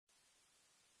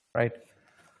Right.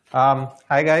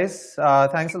 Hi guys.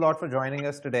 Thanks a lot for joining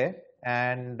us today,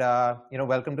 and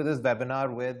welcome to this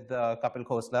webinar with Kapil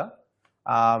Khosla.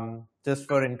 Just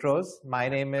for intros, my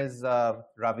name is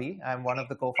Ravi. I'm one of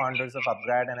the co-founders of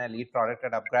UpGrad, and I lead product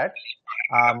at UpGrad.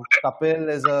 Kapil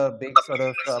is a big sort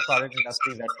of product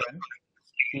industry veteran.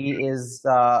 He is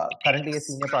currently a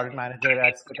senior product manager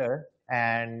at Twitter,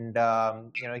 and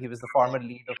he was the former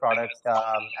lead of product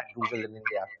at Google in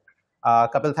India.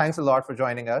 Kapil, thanks a lot for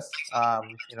joining us.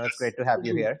 It's great to have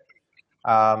you here.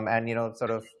 And sort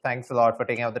of thanks a lot for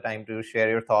taking out the time to share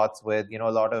your thoughts with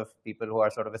a lot of people who are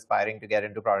sort of aspiring to get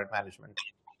into product management.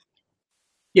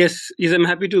 Yes, I'm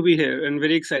happy to be here and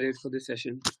very excited for this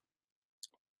session.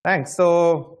 Thanks.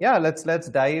 So yeah, let's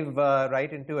dive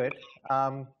right into it.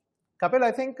 Kapil,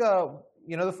 I think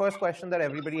the first question that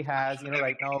everybody has,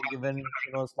 right now, given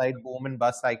slight boom and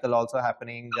bust cycle also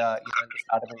happening, in the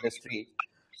startup industry.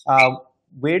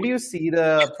 Where do you see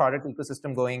the product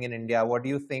ecosystem going in India? What do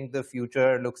you think the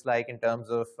future looks like in terms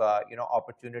of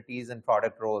opportunities and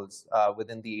product roles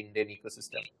within the Indian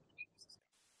ecosystem?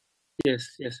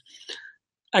 Yes.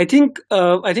 I think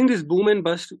this boom and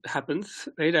bust happens,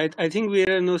 right? I think we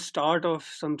are in the start of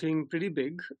something pretty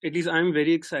big. At least I'm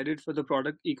very excited for the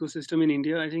product ecosystem in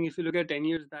India. I think if you look at 10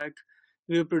 years back,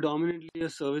 we were predominantly a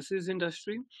services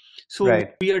industry. So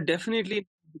Right. we are definitely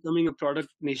becoming a product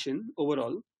nation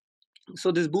overall.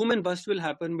 So this boom and bust will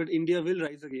happen, but India will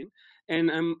rise again,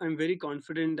 and I'm very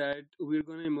confident that we're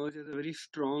going to emerge as a very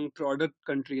strong product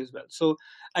country as well. So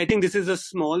I think this is a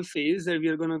small phase that we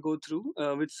are going to go through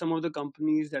with some of the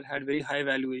companies that had very high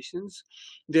valuations.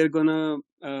 They're going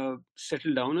to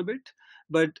settle down a bit,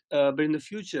 but in the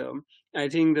future, I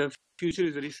think the future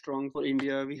is very strong for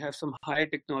India. We have some high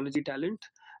technology talent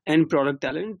and product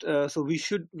talent, so we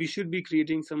should be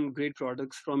creating some great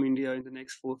products from India in the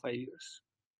next 4-5 years.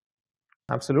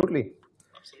 Absolutely.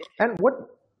 And what,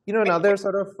 another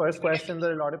sort of first question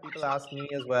that a lot of people ask me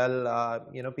as well,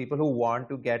 people who want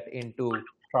to get into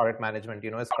product management,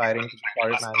 aspiring to be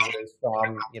product managers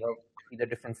from, either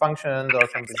different functions or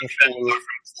from business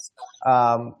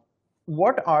schools.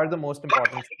 What are the most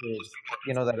important skills,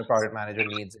 that a product manager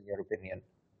needs in your opinion?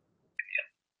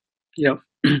 Yeah.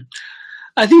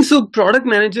 I think so. Product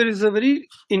manager is a very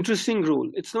interesting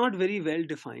role. It's not very well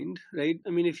defined, right? I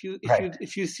mean, if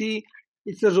you see,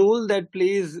 it's a role that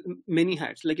plays many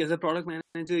hats. Like as a product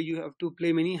manager, you have to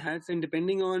play many hats, and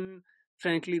depending on,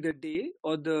 frankly, the day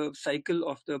or the cycle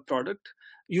of the product,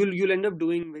 you'll end up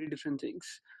doing very different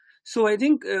things. So I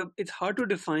think it's hard to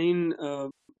define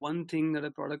one thing that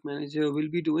a product manager will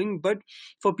be doing. But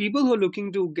for people who are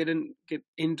looking to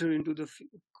enter into the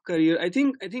career, I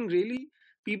think really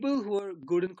people who are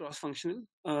good and cross-functional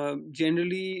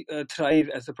generally thrive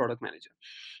as a product manager.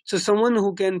 So someone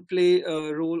who can play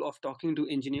a role of talking to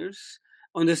engineers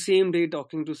on the same day,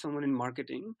 talking to someone in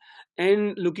marketing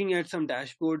and looking at some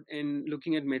dashboard and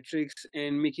looking at metrics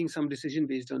and making some decision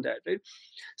based on that, right?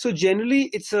 So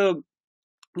generally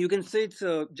you can say it's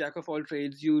a jack of all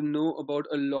trades. You know about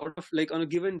a lot of, like on a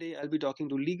given day, I'll be talking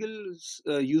to legal,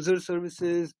 user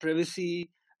services, privacy,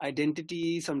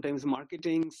 identity, sometimes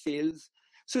marketing, sales.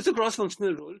 So it's a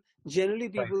cross-functional role. Generally,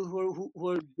 people who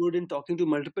are good in talking to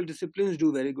multiple disciplines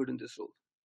do very good in this role.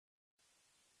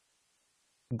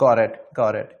 Got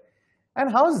it. And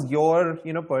how's your,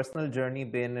 personal journey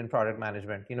been in product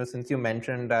management? Since you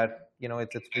mentioned that,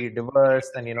 it's pretty diverse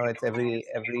and, it's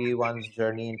everyone's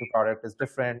journey into product is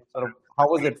different. Sort of, how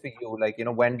was it for you? Like,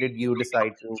 when did you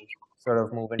decide to sort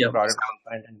of move into product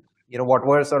management? And, what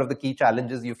were sort of the key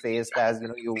challenges you faced as,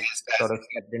 you sort of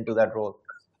stepped into that role?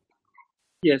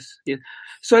 Yes.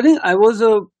 So I think I was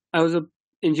a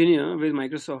engineer with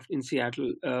Microsoft in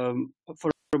Seattle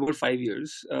for about 5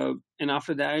 years, and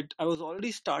after that, I was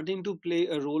already starting to play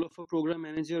a role of a program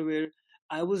manager, where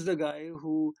I was the guy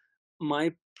who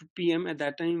my PM at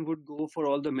that time would go for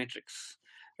all the metrics,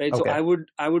 right? Okay. So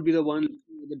I would be the one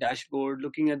with the dashboard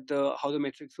looking at how the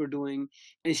metrics were doing,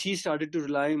 and she started to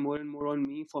rely more and more on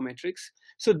me for metrics.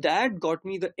 So that got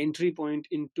me the entry point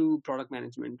into product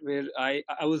management, where I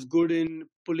was good in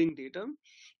pulling data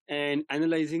and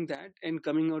analyzing that and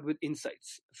coming out with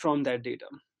insights from that data.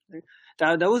 Right?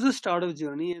 That was the start of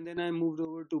journey, and then I moved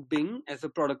over to Bing as a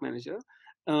product manager,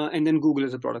 and then Google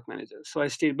as a product manager. So I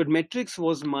stayed, but metrics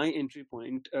was my entry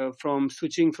point from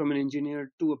switching from an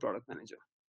engineer to a product manager.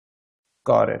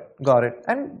 Got it.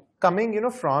 And coming,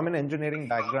 from an engineering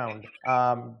background,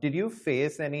 did you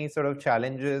face any sort of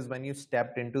challenges when you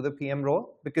stepped into the PM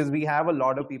role? Because we have a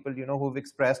lot of people, who've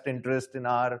expressed interest in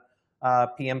our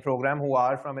PM program who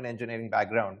are from an engineering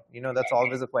background. That's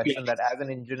always a question that as an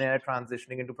engineer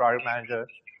transitioning into product manager,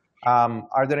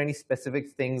 Are there any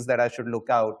specific things that I should look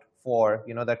out for,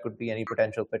 that could be any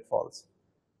potential pitfalls?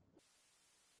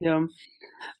 Yeah,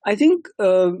 I think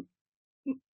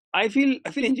I feel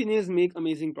engineers make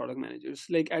amazing product managers.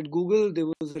 Like at Google, there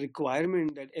was a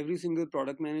requirement that every single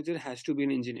product manager has to be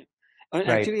an engineer. And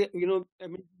Right. actually, I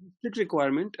mean, strict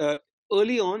requirement.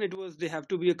 Early on, it was they have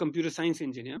to be a computer science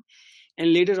engineer,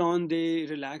 and later on they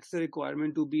relaxed the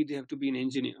requirement to be they have to be an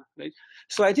engineer, right?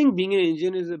 So I think being an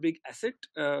engineer is a big asset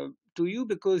to you,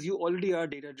 because you already are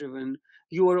data driven.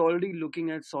 You are already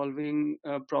looking at solving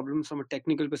problems from a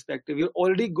technical perspective. You're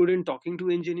already good in talking to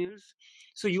engineers,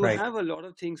 so you Right. have a lot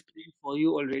of things planned for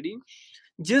you already.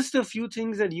 Just a few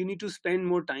things that you need to spend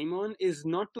more time on is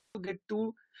not to get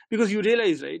too, because you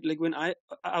realize, right, like when I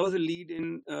was a lead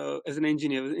in as an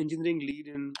engineer, I was an engineering lead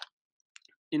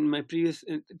in my previous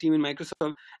team in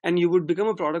Microsoft, and you would become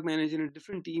a product manager in a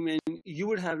different team, and you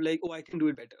would have like, oh, I can do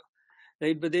it better,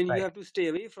 right? But then you Right. have to stay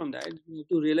away from that. You have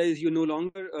to realize you're no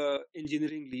longer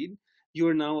engineering lead. You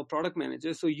are now a product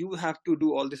manager, so you have to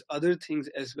do all these other things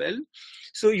as well.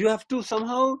 So you have to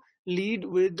somehow lead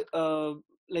with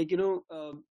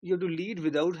you have to lead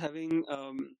without having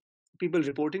people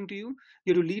reporting to you.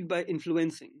 You have to lead by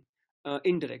influencing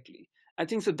indirectly. I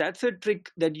think so. That's a trick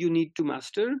that you need to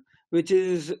master, which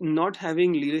is not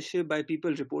having leadership by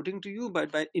people reporting to you,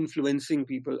 but by influencing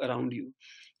people around you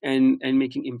and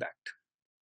making impact.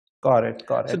 Got it.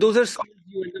 Got So it. those are skills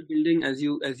you end up building as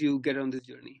you get on this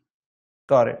journey.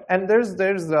 Got it. And there's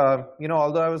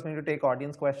although I was going to take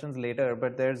audience questions later,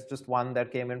 but there's just one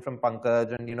that came in from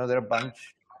Pankaj, and there are a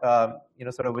bunch,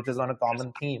 sort of which is on a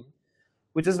common theme,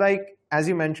 which is like, as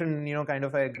you mentioned, kind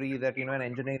of I agree that an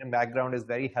engineering background is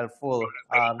very helpful,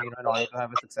 in order to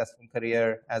have a successful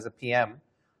career as a PM.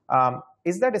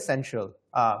 Is that essential?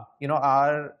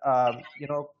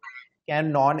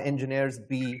 Can non-engineers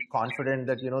be confident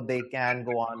that they can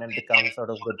go on and become sort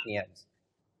of good PMs?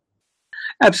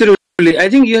 Absolutely. I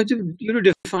think you have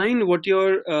to define what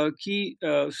your key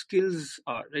skills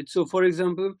are, right? So, for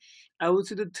example, I would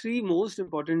say the three most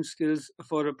important skills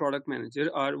for a product manager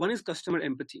are: one is customer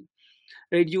empathy,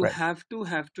 right? You Right. have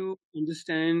to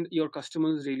understand your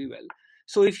customers really well.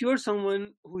 So if you're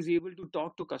someone who's able to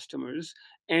talk to customers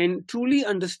and truly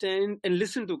understand and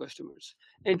listen to customers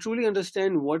and truly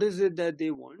understand what is it that they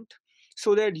want,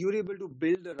 so that you're able to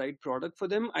build the right product for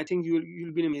them, I think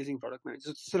you'll be an amazing product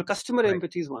manager. So customer Right.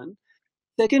 empathy is one.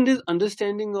 Second is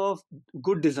understanding of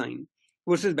good design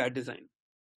versus bad design.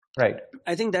 Right.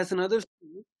 I think that's another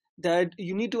skill that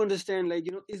you need to understand, like,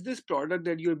 is this product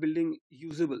that you're building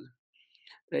usable,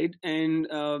 right? And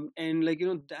like,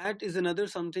 that is another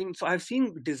something. So I've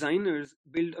seen designers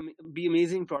be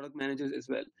amazing product managers as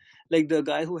well. Like the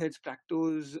guy who heads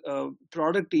Practo's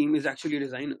product team is actually a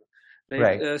designer,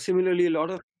 right? Right. Similarly, a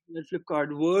lot of at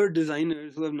Flipkart were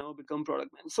designers who have now become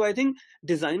product managers. So I think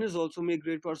designers also make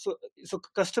great products. So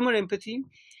customer empathy,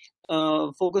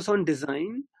 focus on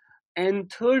design,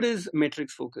 and third is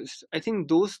metrics focused. I think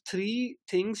those three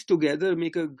things together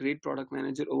make a great product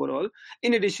manager overall,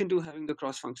 in addition to having the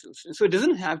cross functions. So it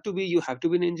doesn't have to be you have to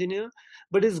be an engineer,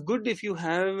 but it's good if you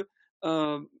have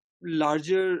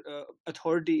larger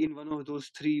authority in one of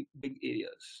those three big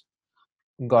areas.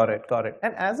 Got it. Got it.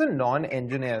 And as a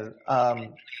non-engineer,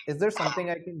 is there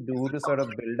something I can do to sort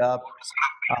of build up,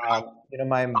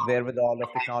 my wherewithal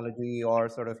of technology, or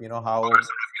sort of, how,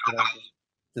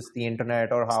 just the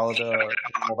internet, or how the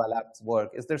mobile apps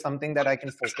work? Is there something that I can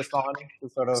focus on to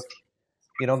sort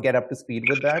of, get up to speed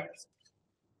with that?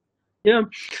 Yeah.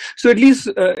 So at least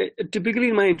typically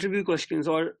in my interview questions,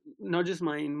 or not just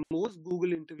mine, most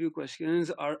Google interview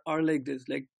questions are like this: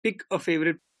 like, pick a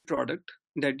favorite product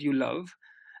that you love,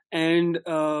 and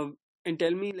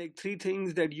tell me like three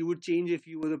things that you would change if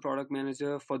you were the product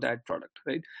manager for that product,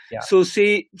 right? Yeah. So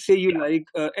say you like,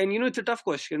 and it's a tough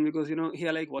question, because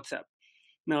here, like WhatsApp.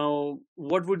 Now,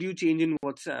 what would you change in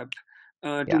WhatsApp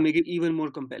to Yeah. make it even more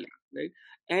compelling, right?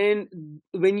 And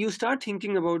when you start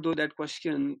thinking about that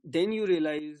question, then you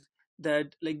realize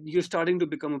that, like, you're starting to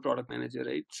become a product manager,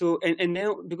 right? So and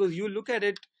now, because you look at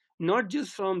it not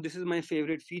just from this is my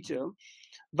favorite feature,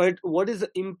 but what is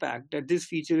the impact that this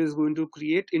feature is going to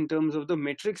create in terms of the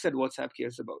metrics that WhatsApp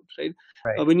cares about, right?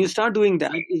 Right. When you start doing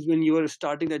that is when you are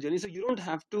starting that journey. So you don't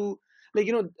have to, like,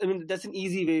 I mean, that's an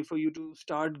easy way for you to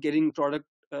start getting product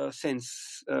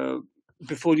sense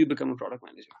before you become a product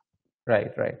manager.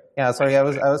 Right. Right. Yeah. Sorry, I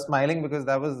was smiling because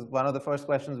that was one of the first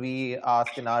questions we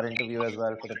asked in our interview as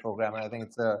well for the program, and I think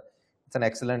it's an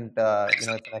excellent it's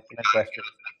an excellent question.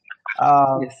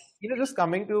 Yes. Just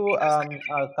coming to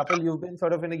Kapil, you've been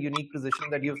sort of in a unique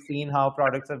position that you've seen how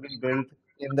products have been built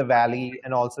in the Valley,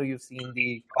 and also you've seen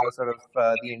the sort of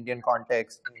the Indian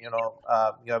context.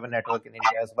 You have a network in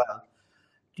India as well.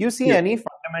 Do you see Yeah. any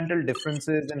fundamental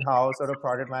differences in how sort of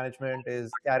project management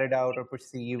is carried out or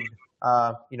perceived,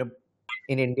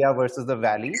 in India versus the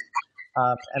Valley?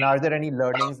 And are there any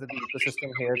learnings that the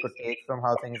ecosystem here could take from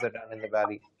how things are done in the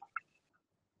Valley?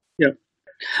 Yeah.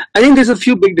 I think there's a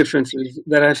few big differences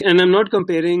and I'm not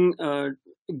comparing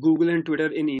Google and Twitter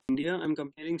in India. I'm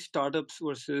comparing startups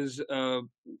versus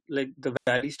like the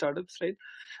Valley startups, right?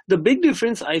 The big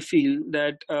difference I feel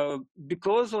that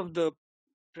because of the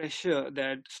pressure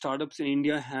that startups in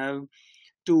India have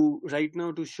to right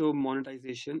now to show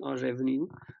monetization or revenue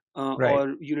Right,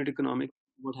 or unit economics,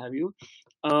 what have you.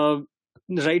 Uh,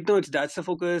 right now, that's the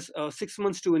focus. 6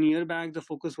 months to a year back, the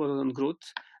focus was on growth.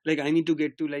 Like I need to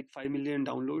get to like 5 million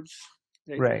downloads,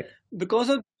 right? right, Because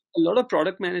of a lot of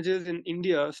product managers in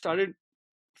India started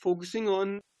focusing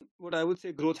on what I would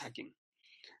say growth hacking.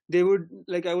 They would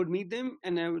like I would meet them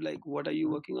and I would like, what are you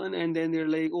working on? And then they're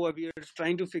like, oh, we are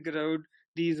trying to figure out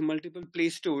these multiple play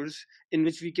stores in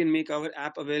which we can make our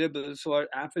app available, so our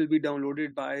app will be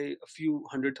downloaded by a few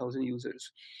 100,000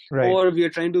 users. right, Or we are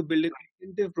trying to build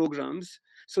incentive programs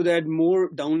so that more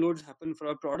downloads happen for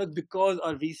our product, because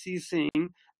our VC is saying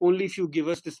only if you give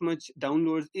us this much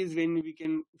downloads is when we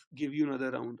can give you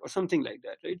another round or something like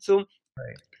that, right? So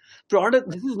right,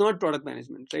 this is not product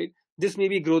management, right? This may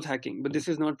be growth hacking, but this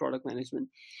is not product management.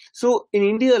 So in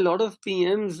India, a lot of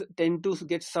PMs tend to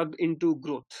get sucked into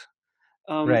growth,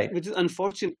 right, which is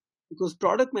unfortunate, because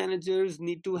product managers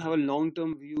need to have a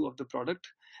long-term view of the product,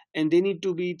 and they need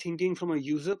to be thinking from a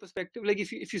user perspective. Like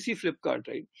if you see Flipkart,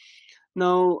 right?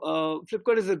 Now,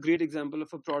 Flipkart is a great example of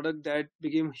a product that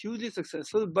became hugely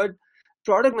successful, but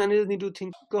product managers need to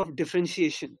think of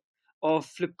differentiation of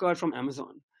Flipkart from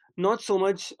Amazon. Not so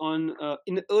much on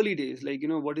in the early days, like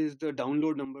what is the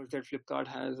download numbers that Flipkart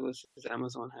has versus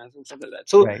Amazon has and stuff like that.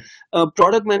 So, right.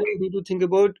 product managers need to think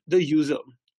about the user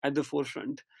at the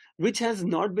forefront, which has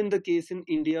not been the case in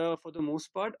India for the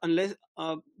most part, unless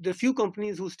there are few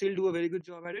companies who still do a very good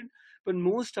job at it, but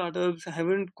most startups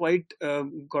haven't quite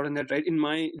gotten that right in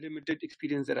my limited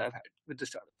experience that I've had with the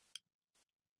startup.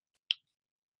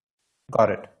 Got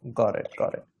it. Got it.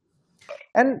 Got it.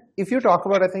 And if you talk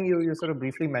about, I think you sort of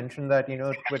briefly mentioned that,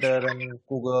 Twitter and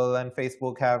Google and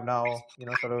Facebook have now,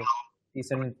 sort of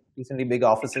decently big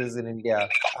offices in India.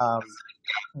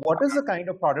 What is the kind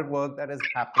of product work that is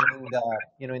happening,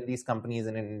 in these companies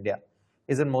in India?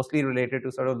 Is it mostly related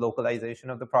to sort of localization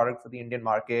of the product for the Indian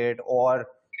market, or,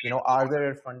 are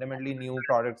there fundamentally new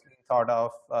products being thought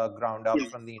of ground up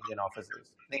from the Indian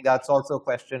offices? I think that's also a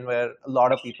question where a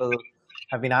lot of people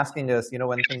have been asking us,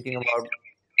 when thinking about,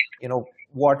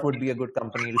 what would be a good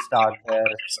company to start their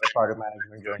sort of product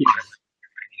management journey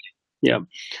in? Yeah,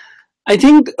 I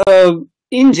think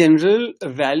in general,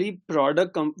 Valley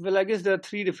product. Well, I guess there are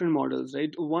three different models,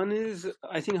 right? One is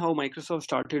I think how Microsoft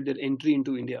started their entry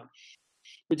into India,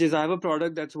 which is I have a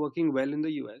product that's working well in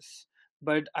the US,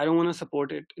 but I don't want to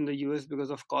support it in the US because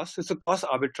of cost. It's a cost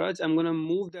arbitrage. I'm going to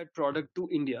move that product to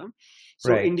India.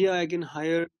 So Right. India, I can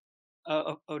hire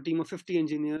a team of 50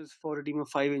 engineers for a team of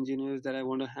 5 engineers that I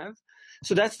want to have.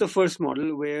 So that's the first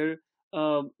model where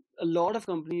uh, a lot of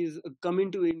companies come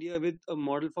into India with a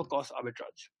model for cost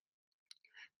arbitrage.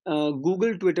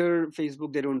 Google, Twitter,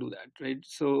 Facebook, they don't do that, right?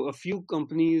 So a few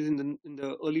companies in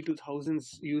the early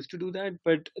 2000s used to do that,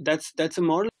 but that's a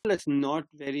model that's not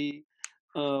very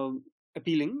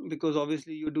appealing, because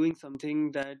obviously you're doing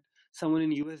something that someone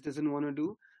in US doesn't want to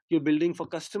do. You're building for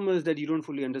customers that you don't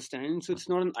fully understand, so it's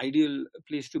not an ideal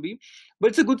place to be.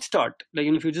 But it's a good start. Like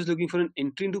if you're just looking for an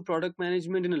entry into product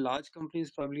management in a large company,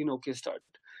 it's probably an okay start.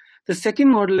 The second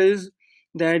model is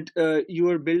that you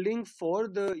are building for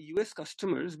the US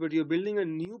customers, but you're building a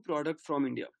new product from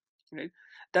India, right?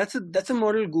 That's a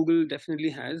model Google definitely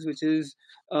has, which is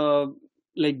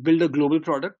like build a global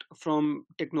product from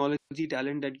technology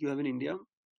talent that you have in India.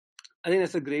 I think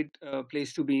that's a great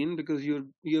place to be in, because you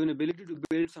have an ability to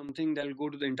build something that will go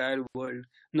to the entire world,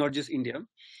 not just India.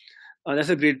 That's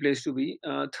a great place to be.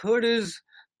 Third is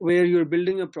where you're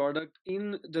building a product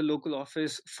in the local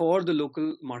office for the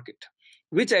local market,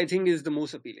 which I think is the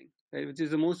most appealing, right? Which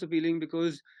is the most appealing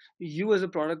because you, as a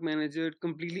product manager,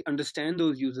 completely understand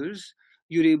those users.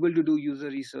 You're able to do user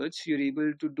research. You're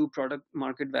able to do product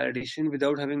market validation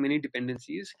without having many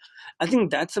dependencies. I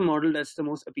think that's a model that's the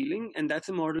most appealing, and that's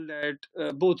a model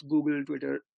that both Google,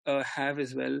 Twitter have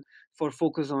as well, for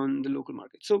focus on the local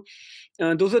market. So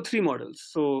those are three models.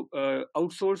 So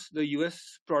outsource the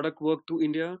US product work to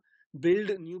India,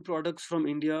 build new products from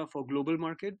India for global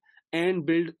market, and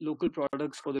build local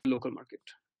products for the local market.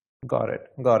 Got it.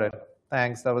 Got it.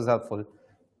 Thanks. That was helpful.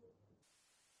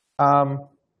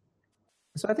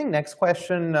 So I think next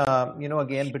question,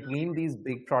 again, between these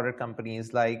big product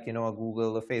companies like, a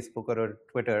Google, a Facebook, or a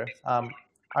Twitter,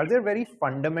 are there very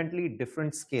fundamentally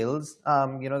different skills,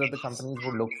 that the companies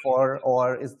would look for,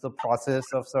 or is the process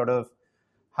of sort of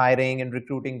hiring and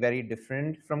recruiting very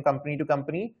different from company to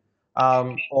company?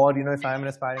 Or, if I'm an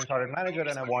aspiring product manager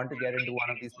and I want to get into one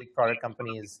of these big product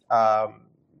companies,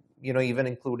 even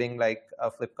including like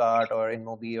Flipkart or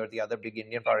InMobi or the other big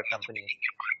Indian product companies,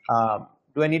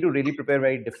 do I need to really prepare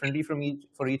very differently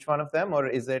for each one of them, or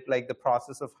is it like the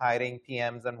process of hiring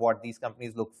PMs and what these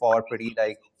companies look for pretty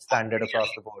like standard across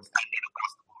the board?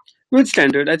 With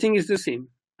standard, I think it's the same.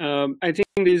 I think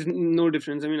there's no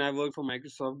difference. I mean, I work for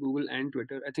Microsoft, Google, and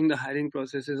Twitter. I think the hiring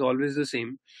process is always the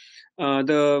same.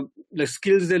 The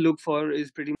skills they look for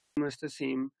is pretty much the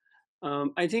same.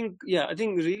 I think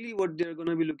really what they're going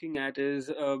to be looking at is,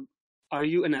 are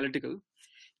you analytical?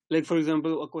 Like, for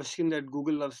example, a question that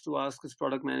Google loves to ask its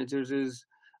product managers is,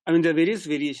 I mean, there are various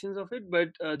variations of it, but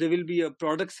there will be a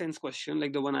product sense question,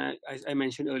 like the one I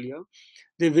mentioned earlier.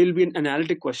 There will be an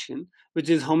analytic question, which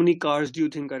is, how many cars do you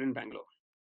think are in Bangalore?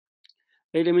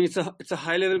 Right? I mean, it's a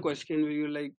high level question where you're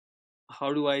like,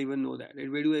 how do I even know that? Right?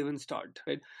 Where do I even start?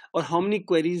 Right? Or how many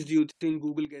queries do you think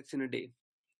Google gets in a day?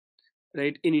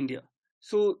 Right, in India.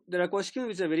 So there are questions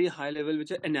which are very high level,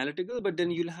 which are analytical, but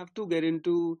then you'll have to get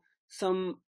into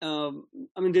some. I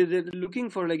mean, they're looking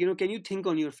for, like, can you think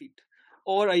on your feet,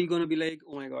 or are you going to be like,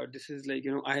 oh my god, this is like,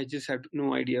 I just have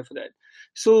no idea for that.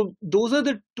 So those are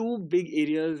the two big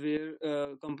areas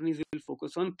where companies will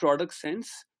focus on: product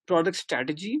sense, product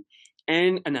strategy,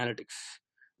 and analytics.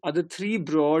 Are the three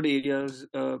broad areas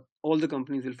all the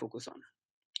companies will focus on,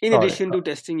 in Got it. addition to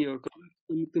testing your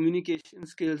communication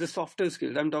skills, the softer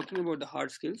skills. I'm talking about the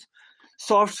hard skills.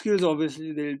 Soft skills,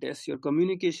 obviously, they'll test your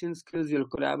communication skills, your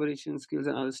collaboration skills,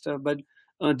 and other stuff. But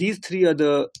these three are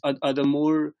the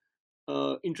more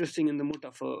interesting and the more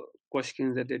tougher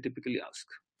questions that they typically ask.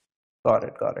 Got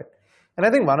it. Got it. And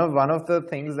I think one of the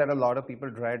things that a lot of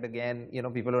people dread, again,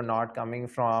 people who are not coming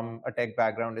from a tech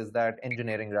background, is that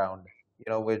engineering round,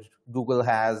 which Google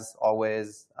has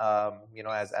always,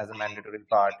 as a mandatory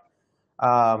part.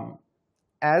 Um,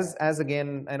 as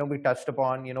again, I know we touched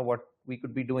upon, what we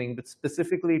could be doing, but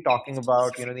specifically talking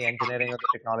about, the engineering or the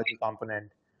technology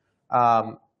component.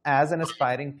 As an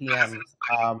aspiring PM,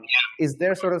 is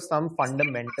there sort of some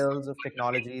fundamentals of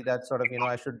technology that sort of,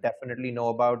 I should definitely know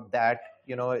about that,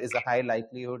 is a high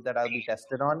likelihood that I'll be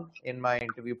tested on in my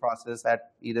interview process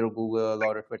at either Google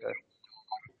or Twitter?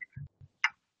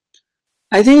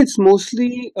 I think it's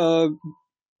mostly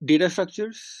data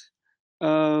structures.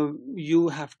 You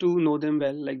have to know them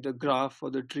well, like the graph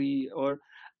or the tree,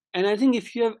 and I think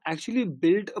if you have actually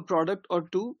built a product or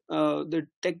two, the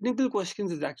technical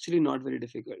questions is actually not very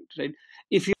difficult, right?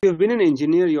 If you have been an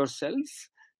engineer yourself,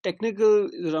 technical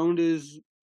round is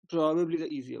probably the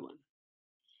easier one,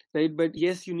 right? But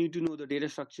yes, you need to know the data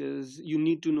structures. You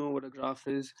need to know what a graph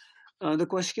is. The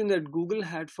question that Google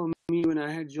had for me when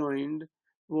I had joined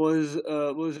was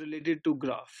related to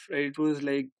graph, right? It was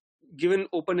like, given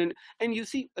open and you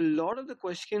see, a lot of the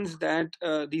questions that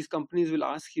these companies will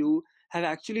ask you have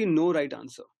actually no right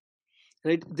answer,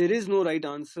 right? There is no right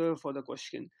answer for the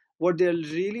question. What they're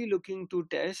really looking to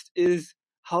test is,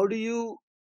 how do you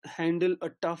handle a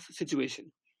tough situation,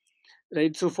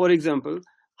 right? So, for example,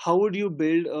 how would you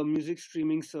build a music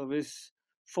streaming service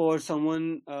for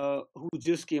someone who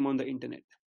just came on the internet?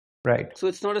 Right. So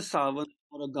it's not a Savan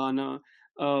or a Ghana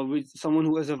with someone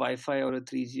who has a Wi-Fi or a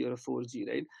 3G or a 4G,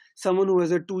 right? Someone who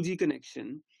has a 2G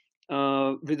connection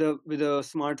with a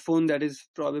smartphone that is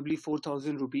probably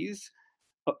 4,000 rupees,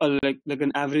 like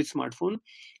an average smartphone.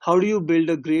 How do you build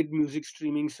a great music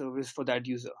streaming service for that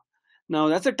user? Now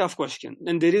that's a tough question,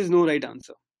 and there is no right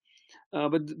answer.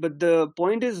 But the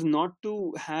point is not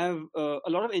to have a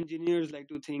lot of engineers like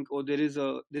to think, oh, there is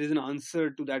an answer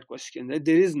to that question.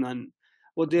 There is none.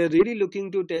 What they are really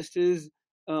looking to test is,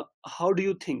 how do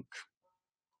you think?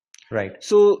 Right.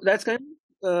 So that's kind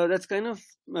of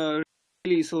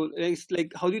really, so it's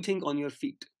like, how do you think on your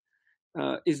feet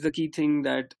is the key thing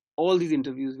that all these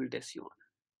interviews will test you on.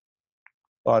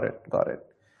 Got it. Got it.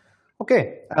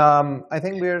 Okay. I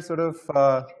think we're sort of,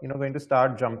 going to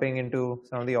start jumping into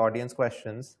some of the audience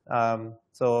questions.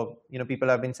 So, people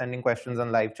have been sending questions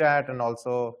on live chat, and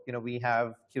also, we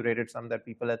have curated some that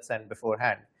people had sent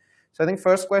beforehand. So I think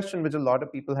first question, which a lot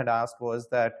of people had asked, was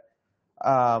that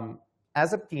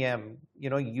as a PM,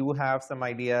 you have some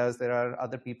ideas. There are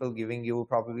other people giving you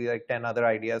probably like 10 other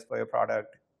ideas for your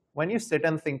product. When you sit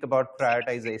and think about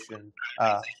prioritization,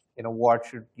 what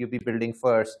should you be building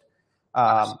first?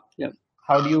 Yeah.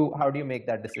 how do you make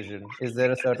that decision? Is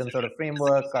there a certain sort of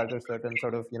framework? Are there certain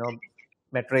sort of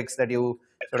metrics that you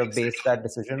sort of base that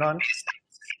decision on?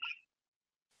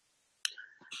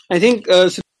 I think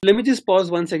so. Let me just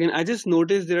pause 1 second. I just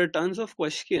noticed there are tons of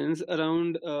questions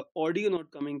around audio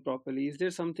not coming properly. Is there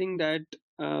something that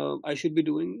I should be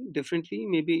doing differently?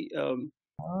 Maybe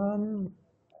Um,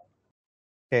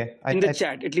 okay, in the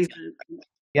chat, at least.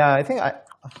 yeah, I think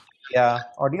yeah,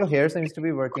 audio here seems to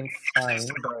be working fine,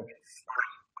 but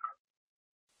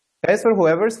guys, for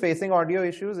whoever's facing audio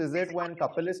issues, is it when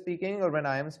Kapil is speaking or when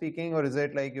I am speaking, or is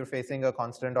it like you're facing a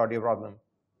constant audio problem?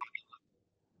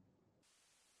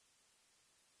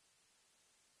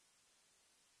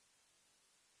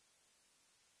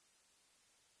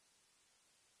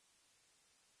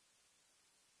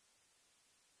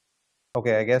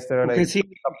 Okay, I guess there are Okay, like. see.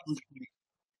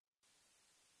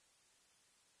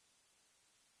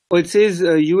 Oh, it says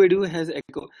UEDU has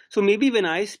echo. So maybe when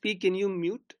I speak, can you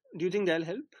mute? Do you think that'll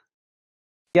help?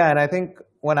 Yeah, and I think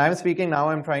when I'm speaking now,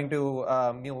 I'm trying to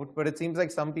mute, but it seems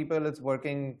like some people it's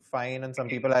working fine, and some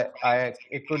people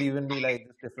it could even be like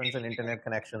this difference in internet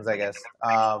connections, I guess.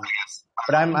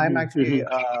 But I'm actually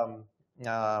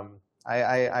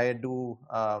I do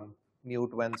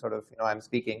mute when sort of I'm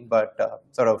speaking, but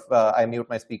sort of I mute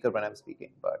my speaker when I'm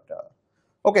speaking. But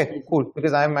okay, cool,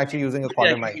 because I'm actually using a Yeah.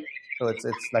 corner mic, so it's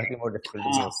slightly more difficult to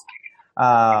mute.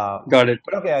 Got it.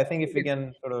 But okay, I think if we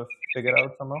can sort of figure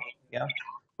out somehow, yeah.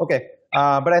 Okay,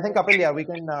 but I think Kapil, yeah, we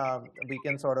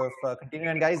can sort of continue.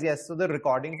 And guys, yes, so the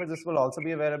recording for this will also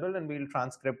be available, and we'll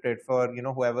transcript it for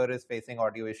whoever is facing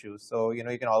audio issues. So you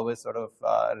can always sort of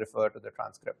refer to the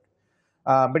transcript.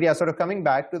 But yeah, sort of coming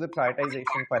back to the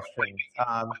prioritization question,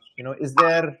 is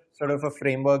there sort of a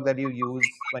framework that you use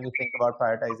when you think about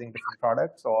prioritizing different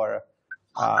products, or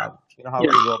how do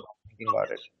you go about thinking about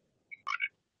it?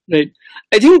 Right.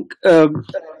 I think,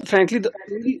 frankly,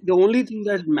 the only thing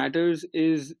that matters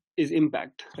is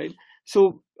impact, right?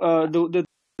 So the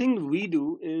thing we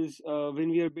do is when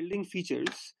we are building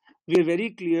features, we are very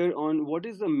clear on what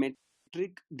is the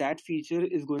metric that feature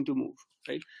is going to move,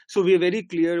 right? So we are very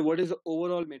clear what is the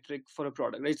overall metric for a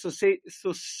product, right? So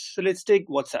let's take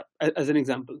WhatsApp as an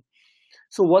example.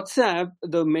 So WhatsApp,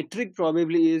 the metric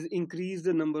probably is increase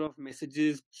the number of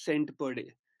messages sent per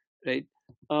day, right?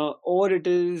 Or it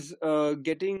is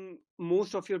getting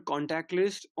most of your contact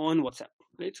list on WhatsApp,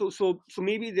 right? So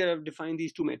maybe they have defined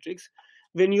these two metrics.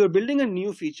 When you're building a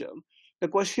new feature, the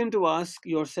question to ask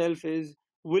yourself is,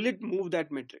 will it move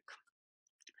that metric?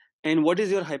 And what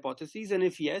is your hypothesis? And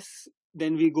if yes,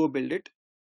 then we go build it,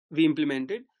 we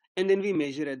implement it, and then we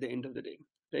measure at the end of the day,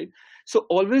 right? So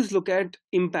always look at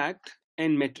impact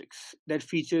and metrics that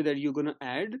feature that you're going to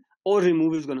add or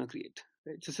remove is going to create,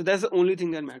 right? So that's the only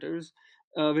thing that matters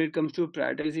when it comes to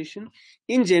prioritization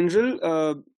in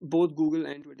general. Both Google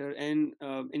and Twitter and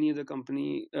any other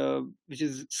company which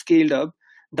is scaled up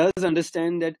does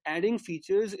understand that adding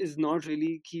features is not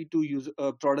really key to user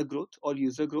product growth or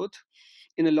user growth.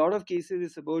 In a lot of cases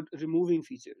it's about removing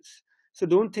features. So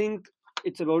don't think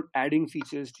it's about adding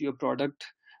features to your product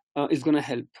is going to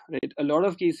help, right? A lot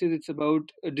of cases it's about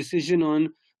a decision on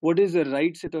what is the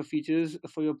right set of features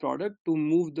for your product to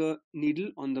move the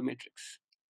needle on the metrics.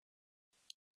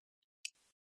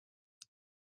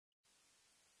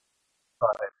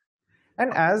 Got it.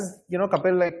 And as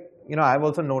Kapil, like I've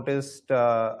also noticed,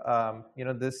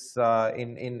 this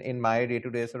in my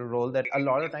day-to-day sort of role, that a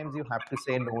lot of times you have to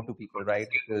say no to people, right?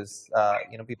 Because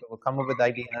people will come up with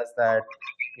ideas that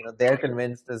they're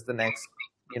convinced is the next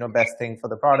best thing for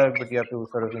the product, but you have to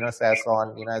sort of assess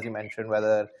on as you mentioned,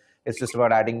 whether it's just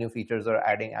about adding new features or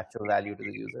adding actual value to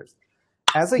the users.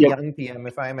 As a Yep. young PM,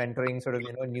 if I'm entering sort of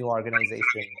a new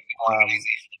organization,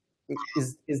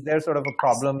 is there sort of a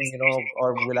problem,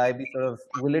 or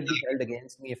will it be held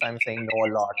against me if I'm saying no a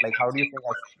lot? Like, how do you think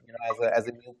I should, as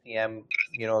a new PM,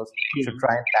 should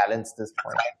try and balance this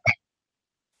point?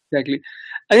 Exactly.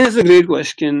 I think that's a great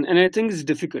question, and I think it's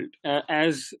difficult.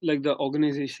 As like the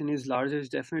organization is larger, it's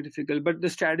definitely difficult. But the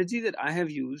strategy that I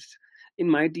have used in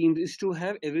my teams is to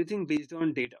have everything based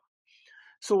on data.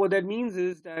 So what that means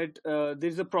is that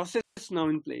there's a process now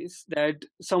in place that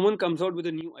someone comes out with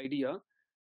a new idea.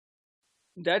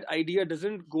 That idea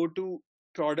doesn't go to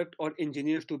product or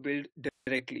engineers to build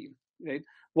directly, right?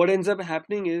 What ends up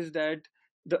happening is that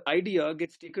the idea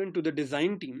gets taken to the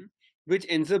design team, which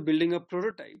ends up building a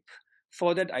prototype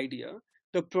for that idea.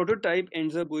 The prototype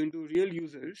ends up going to real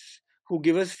users who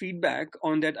give us feedback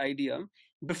on that idea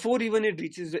before even it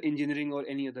reaches the engineering or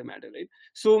any other matter, right?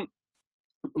 So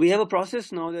we have a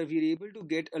process now that we're able to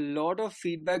get a lot of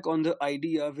feedback on the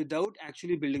idea without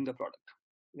actually building the product.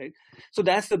 right? So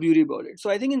that's the beauty about it. So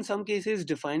I think in some cases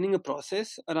defining a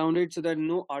process around it so that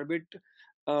no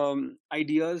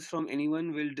ideas from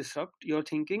anyone will disrupt your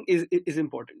thinking is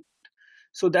important.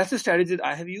 So that's the strategy that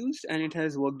I have used, and it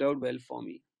has worked out well for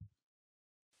me.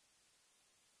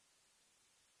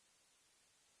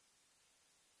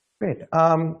 Great.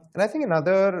 And I think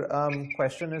another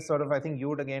question is sort of, I think you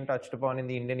would again touched upon in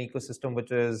the Indian ecosystem,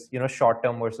 which is, short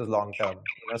term versus long term.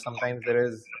 Sometimes there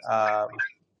is,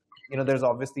 there's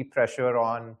obviously pressure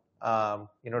on,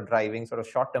 driving sort of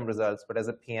short term results. But as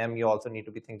a PM, you also need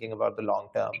to be thinking about the long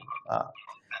term.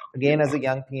 Again, as a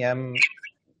young PM,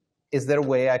 is there a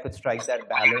way I could strike that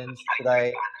balance? Should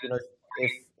I,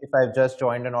 if I've just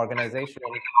joined an organization,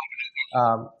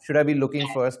 should I be looking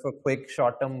first for quick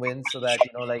short-term wins so that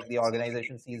like the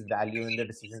organization sees value in the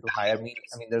decision to hire me?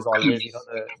 I mean, there's always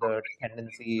the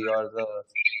tendency or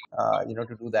the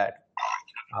to do that.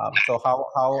 So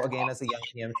how again as a young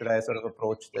PM should I sort of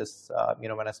approach this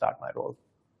when I start my role?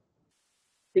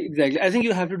 Exactly. I think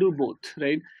you have to do both,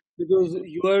 right? Because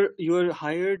you are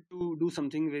hired to do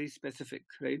something very specific,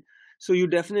 right? So you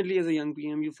definitely, as a young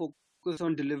PM, you focus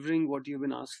on delivering what you've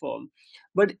been asked for.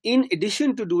 But in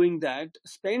addition to doing that,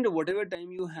 spend whatever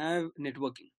time you have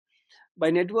networking. By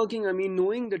networking, I mean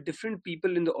knowing the different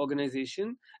people in the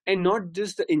organization, and not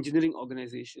just the engineering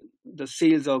organization, the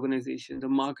sales organization, the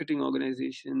marketing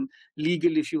organization,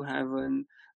 legal if you have one,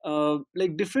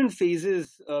 like different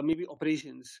phases, maybe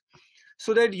operations,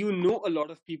 so that you know a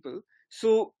lot of people.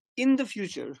 So in the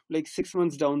future, like 6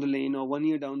 months down the lane or 1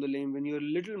 year down the lane, when you're a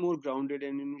little more grounded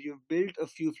and you've built a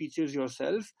few features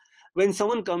yourself, when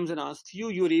someone comes and asks you,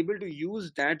 you're able to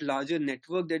use that larger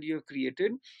network that you have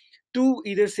created to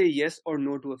either say yes or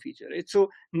no to a feature, right? So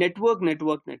network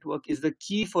is the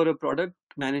key for a product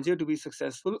manager to be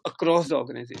successful across the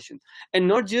organization, and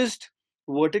not just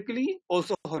vertically,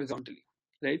 also horizontally,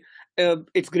 right?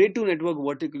 It's great to network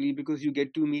vertically because you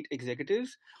get to meet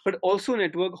executives, but also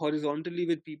network horizontally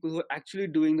with people who are actually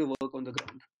doing the work on the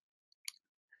ground.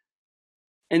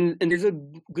 And there's a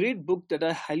great book that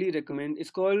I highly recommend.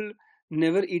 It's called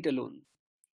Never Eat Alone,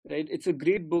 right? It's a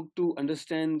great book to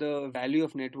understand the value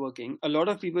of networking. A lot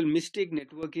of people mistake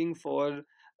networking for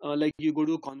like you go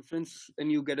to a conference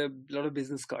and you get a lot of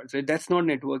business cards, right? That's not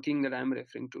networking that I'm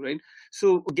referring to, right?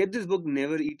 So get this book,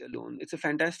 Never Eat Alone. It's a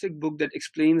fantastic book that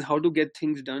explains how to get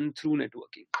things done through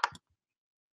networking.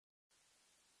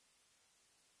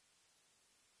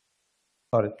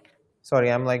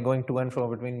 Sorry, I'm like going to and fro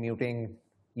between muting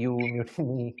you,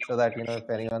 muting me, so that if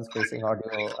anyone's facing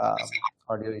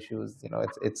audio issues,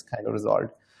 it's kind of resolved.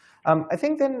 I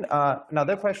think then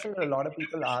another question that a lot of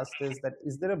people ask is that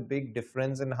is there a big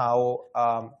difference in how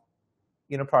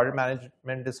product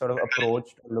management is sort of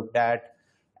approached or looked at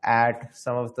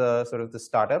some of the sort of the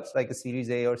startups like a Series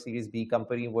A or Series B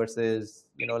company versus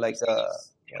like a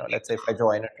let's say if I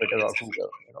join a Twitter or Google,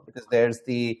 because there's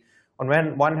the on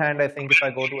one hand, I think if I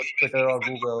go to a Twitter or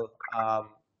Google,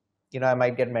 I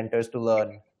might get mentors to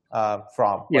learn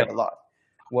from quite a lot.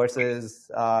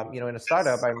 Versus, in a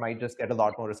startup, I might just get a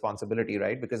lot more responsibility,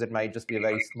 right? Because it might just be a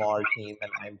very small team, and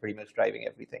I'm pretty much driving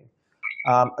everything.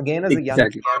 Again, as a young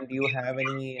PM, do you have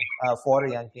any for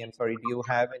a young PM? Sorry, do you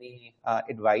have any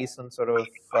advice on sort of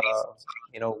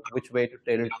which way to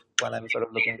tilt when I'm sort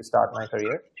of looking to start my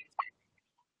career?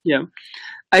 Yeah,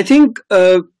 I think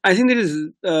there is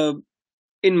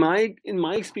in my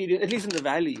experience, at least in the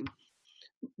Valley,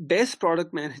 best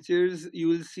product managers you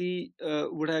will see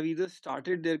would have either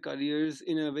started their careers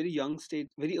in a very young state,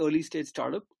 very early stage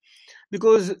startup,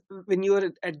 because when you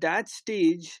are at that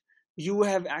stage, you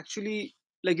have actually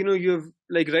you have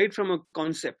like right from a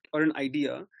concept or an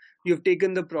idea, you have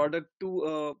taken the product to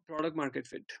a product market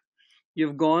fit.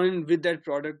 You've gone with that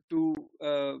product to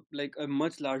like a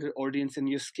much larger audience and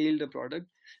you scale the product.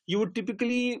 You would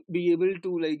typically be able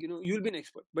to you'll be an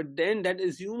expert, but then that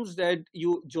assumes that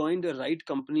you joined the right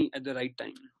company at the right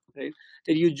time, right?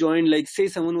 That you joined, like say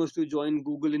someone was to join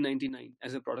Google in 99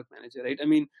 as a product manager, right? I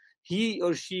mean, he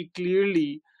or she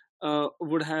clearly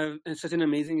would have such an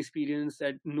amazing experience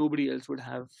that nobody else would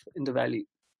have in the Valley.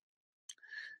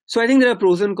 So I think there are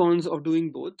pros and cons of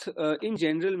doing both. In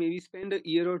general, maybe spend a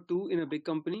year or two in a big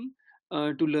company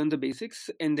to learn the basics,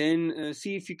 and then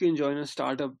see if you can join a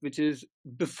startup which is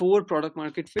before product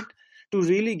market fit to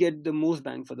really get the most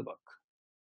bang for the buck.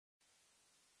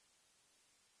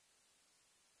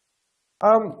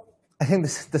 I think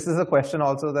this is a question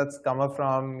also that's come up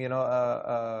from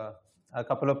a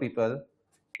couple of people.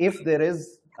 If there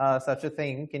is such a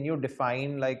thing, can you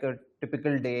define like a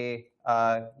typical day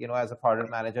as a product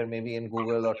manager, maybe in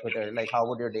Google or Twitter? Like how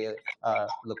would your day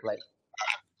look like?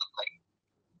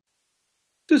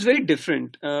 So it's very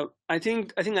different. I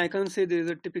think I can't say there is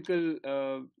a typical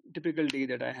day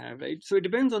that I have, right? So it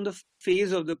depends on the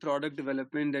phase of the product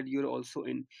development that you're also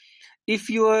in. If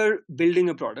you are building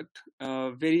a product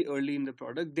very early in the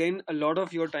product, then a lot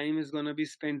of your time is going to be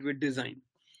spent with design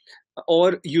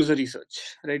or user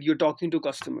research, right? You're talking to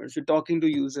customers, you're talking to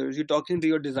users, you're talking to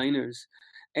your designers,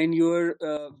 and you're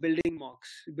building mocks,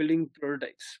 building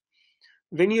prototypes.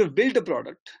 When you've built a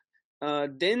product,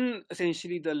 then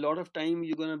essentially the lot of time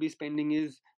you're going to be spending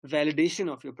is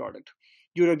validation of your product.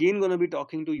 You're again going to be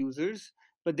talking to users,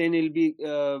 but then it'll be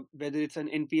whether it's an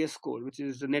NPS score, which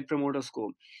is the net promoter score,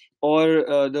 or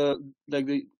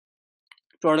the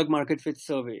product market fit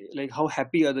survey, like how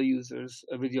happy are the users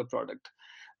with your product,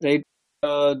 right?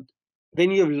 uh,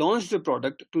 when you have launched a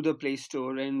product to the Play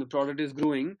Store and the product is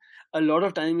growing, a lot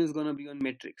of time is going to be on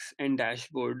metrics and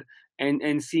dashboard,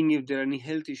 and seeing if there are any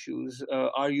health issues.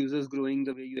 Are users growing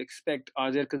the way you expect?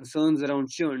 Are there concerns around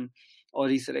churn or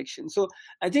reselection? So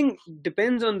I think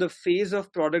depends on the phase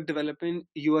of product development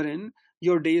you are in,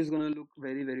 your day is going to look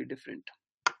very, very different.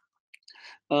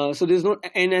 So there's no,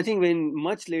 and I think when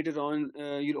much later on,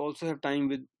 you'll also have time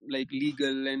with like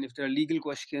legal, and if there are legal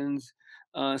questions,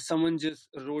 someone just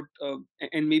wrote,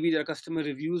 and maybe there are customer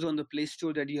reviews on the Play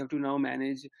Store that you have to now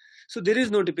manage. So there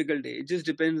is no typical day. It just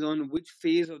depends on which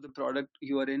phase of the product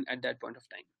you are in at that point of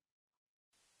time.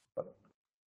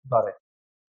 Got it.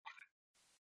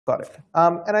 Got it.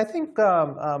 And I think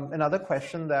another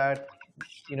question that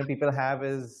people have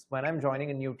is, when I'm joining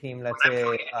a new team, let's say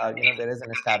there is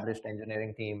an established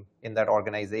engineering team in that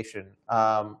organization.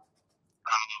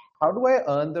 How do I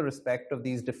earn the respect of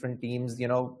these different teams?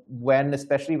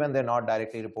 Especially when they're not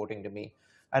directly reporting to me.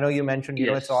 I know you mentioned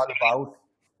it's all about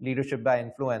leadership by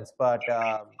influence, but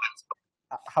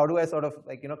how do I sort of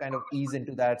kind of ease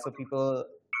into that? So people,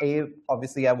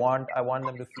 obviously I want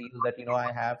them to feel that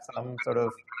I have some sort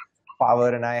of power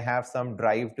and I have some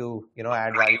drive to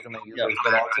add value to my users,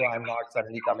 but also I'm not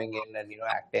suddenly coming in and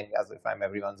acting as if I'm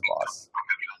everyone's boss.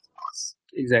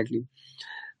 Exactly.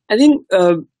 I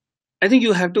think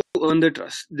you have to earn the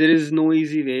trust. There is no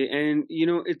easy way, and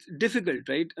it's difficult,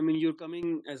 right? I mean, you're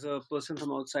coming as a person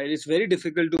from outside. It's very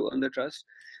difficult to earn the trust.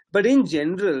 But in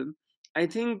general, I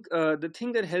think the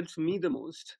thing that helps me the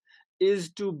most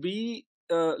is to be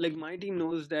like, my team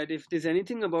knows that if there's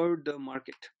anything about the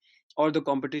market or the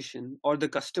competition or the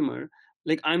customer,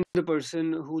 like, I'm the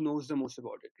person who knows the most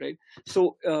about it, right?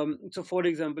 So for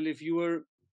example, if you were,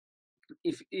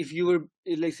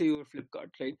 like, say you were Flipkart,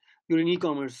 right? You're in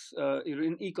e-commerce,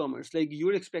 like,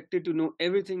 you're expected to know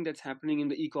everything that's happening in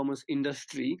the e-commerce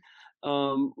industry.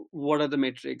 What are the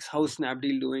metrics? How's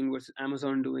Snapdeal doing? What's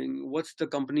Amazon doing? What's the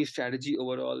company strategy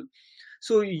overall?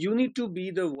 So you need to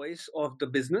be the voice of the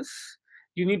business,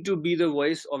 you need to be the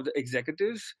voice of the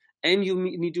executives, and you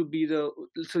need to be the,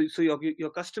 so your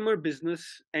customer,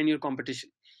 business, and your competition.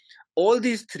 All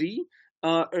these three,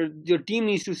 your team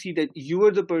needs to see that you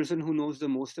are the person who knows the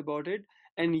most about it,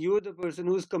 and you're the person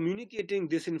who's communicating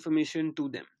this information to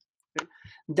them, right?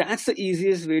 That's the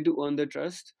easiest way to earn the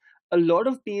trust. A lot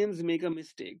of PMs make a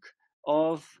mistake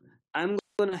of, I'm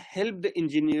going to help the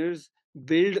engineers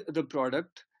build the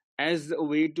product as a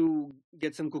way to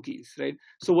get some cookies, right?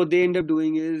 So what they end up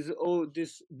doing is, oh,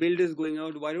 this build is going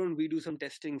out, why don't we do some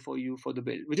testing for you for the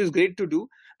build, which is great to do,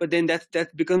 but then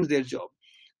that becomes their job.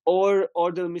 Or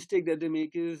the mistake that they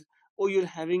make is, oh, you're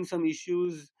having some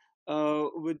issues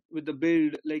with the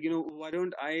build, like, why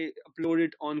don't I upload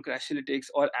it on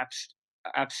Crashlytics or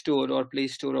app store or Play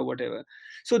Store or whatever.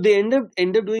 So they end up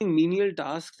doing menial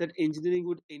tasks that engineering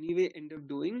would anyway end up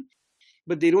doing,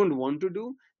 but they don't want to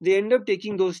do. They end up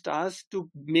taking those tasks to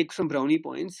make some brownie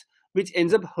points, which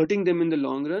ends up hurting them in the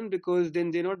long run, because then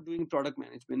they're not doing product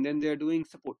management, then they're doing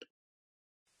support.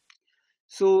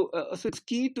 So it's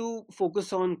key to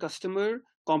focus on customer,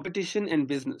 competition, and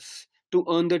business to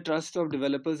earn the trust of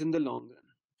developers in the long run.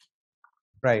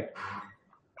 Right.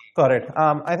 Got it.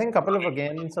 I think a couple of,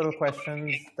 again, sort of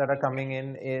questions that are coming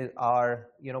in are,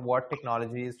 what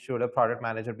technologies should a product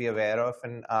manager be aware of?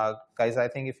 And guys, I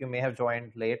think if you may have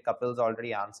joined late, Kapil's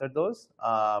already answered those.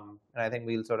 And I think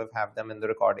we'll sort of have them in the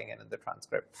recording and in the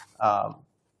transcript. I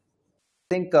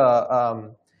think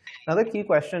another key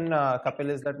question, Kapil,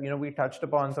 is that, we touched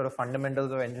upon sort of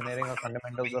fundamentals of engineering or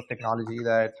fundamentals of technology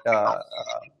that,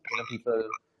 people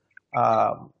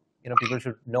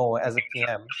should know as a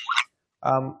PM.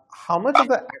 How much of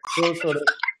the actual sort of,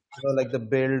 like the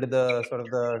build, the sort of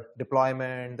the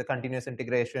deployment, the continuous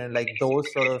integration, like those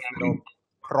sort of,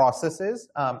 processes,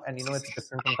 and, it's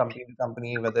different from company to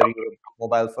company, whether you're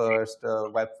mobile first,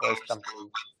 web first company.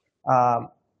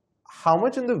 how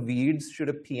much in the weeds should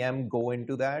a PM go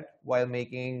into that while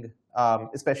making,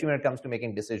 especially when it comes to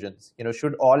making decisions?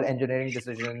 Should all engineering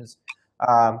decisions,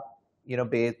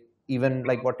 be even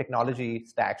like what technology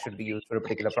stack should be used for a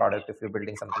particular product if you're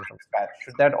building something from scratch?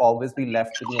 Should that always be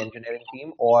left to the engineering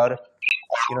team, or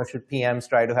should PMs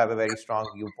try to have a very strong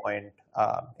viewpoint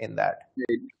in that?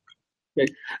 Right.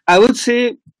 I would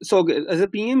say so. As a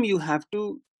PM, you have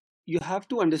to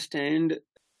understand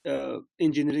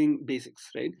engineering basics,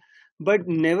 right? But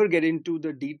never get into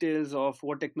the details of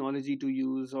what technology to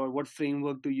use or what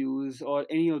framework to use or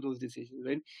any of those decisions,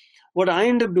 right? What I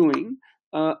end up doing,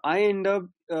 I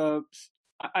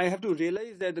have to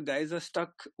realize that the guys are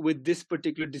stuck with this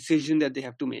particular decision that they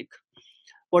have to make.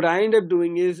 What I end up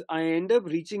doing is I end up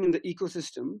reaching in the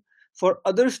ecosystem for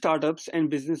other startups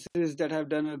and businesses that have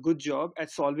done a good job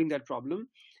at solving that problem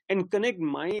and connect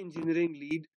my engineering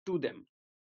lead to them,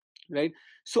 right?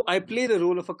 So I play the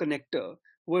role of a connector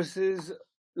versus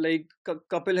like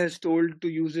Kapil has told to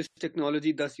use this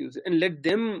technology, thus use it, and let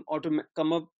them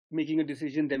come up making a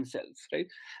decision themselves, right?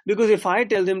 Because if I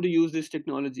tell them to use this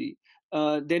technology,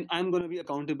 then I'm going to be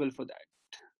accountable for that,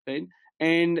 right?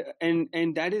 And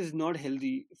that is not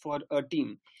healthy for a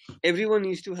team. Everyone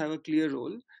needs to have a clear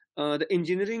role. The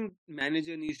engineering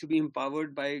manager needs to be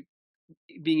empowered by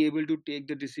being able to take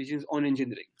the decisions on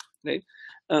engineering, right?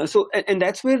 And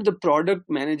that's where the product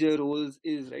manager roles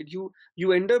is, right?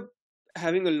 You end up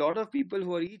having a lot of people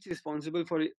who are each responsible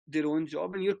for their own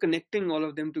job, and you're connecting all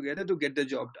of them together to get the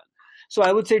job done. So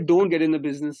I would say don't get in the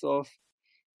business of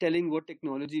telling what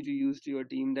technology to use to your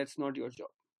team. That's not your job.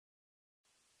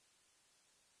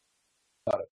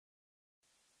 Got it.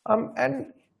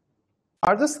 And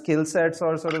are the skill sets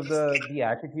or sort of the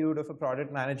attitude of a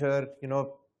product manager,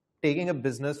 taking a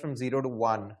business from 0 to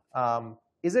 1,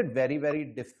 is it very, very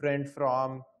different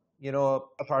from,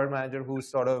 a product manager who's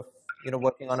sort of,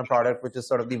 working on a product which is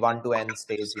sort of the 1 to N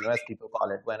stage, as people call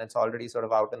it, when it's already sort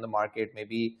of out in the market,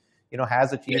 maybe,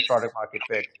 has achieved product market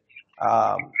fit.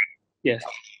 Yes.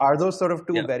 Are those sort of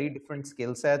two very different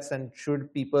skill sets, and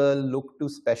should people look to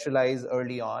specialize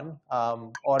early on?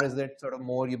 Or is it sort of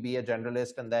more you be a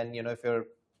generalist and then, if your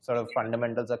sort of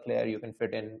fundamentals are clear, you can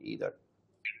fit in either?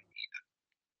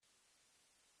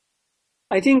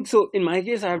 I think so. In my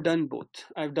case, I've done both.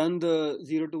 I've done the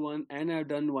 0 to 1 and I've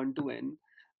done 1 to N.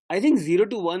 I think 0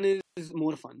 to 1 is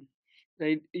more fun,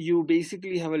 right? You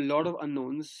basically have a lot of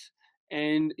unknowns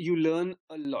and you learn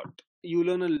a lot. You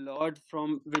learn a lot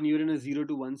from when you're in a 0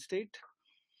 to 1 state.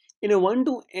 In a 1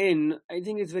 to N, I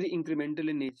think it's very incremental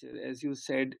in nature. As you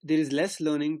said, there is less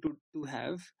learning to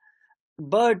have,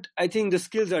 but I think the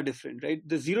skills are different, right?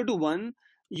 The 0 to 1,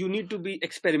 you need to be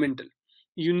experimental.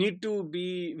 You need to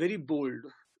be very bold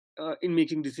in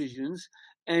making decisions,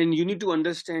 and you need to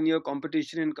understand your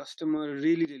competition and customer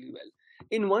really, really well.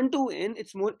 In 1 to N,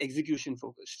 it's more execution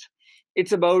focused.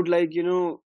 It's about like,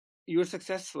 you're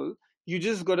successful. You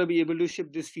just got to be able to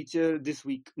ship this feature this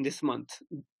week, this month,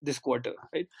 this quarter,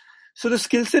 right? So the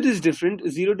skill set is different.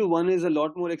 0 to 1 is a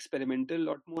lot more experimental, a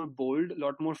lot more bold, a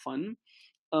lot more fun.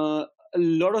 A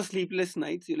lot of sleepless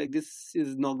nights. You're like, this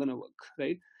is not going to work,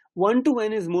 right? 1 to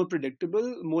N is more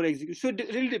predictable, more execution. So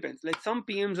it really depends. Like some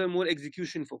PMs are more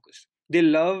execution focused. They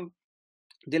love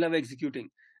executing.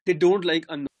 They don't like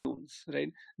unknowns,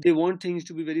 right? They want things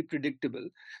to be very predictable.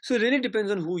 So it really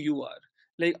depends on who you are.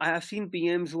 Like I have seen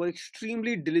PMs who are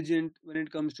extremely diligent when it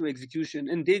comes to execution,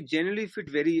 and they generally fit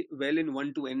very well in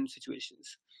 1 to N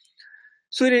situations.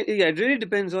 So it really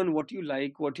depends on what you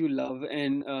like, what you love,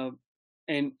 and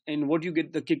what you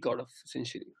get the kick out of,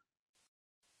 essentially.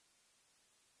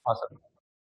 Awesome.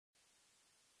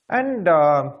 And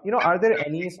are there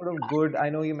any sort of good? I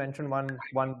know you mentioned one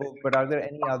book, but are there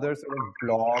any other sort of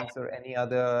blogs or any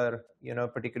other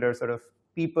particular sort of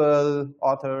people,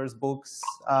 authors, books,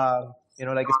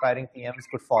 like aspiring PMs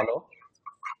could follow?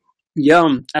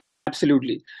 Yeah,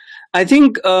 absolutely. I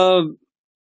think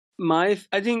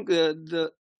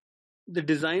the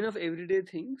design of everyday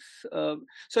things. So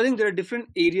I think there are different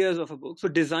areas of a book. So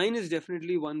design is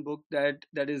definitely one book that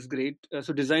is great.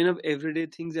 So Design of Everyday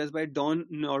Things, as by Don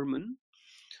Norman.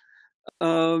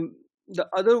 The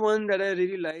other one that I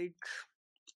really like,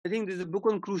 I think there's a book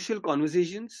on crucial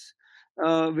conversations,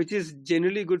 which is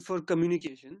generally good for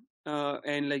communication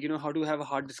and like how to have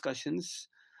hard discussions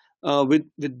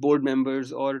with board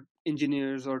members or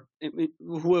engineers or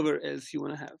whoever else you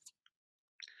want to have.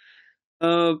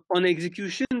 On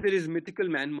execution, there is Mythical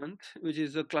Man Month, which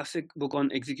is a classic book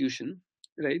on execution,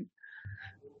 right?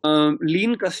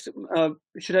 Lean custom.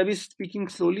 Should I be speaking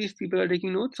slowly if people are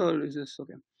taking notes, or is this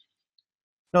okay?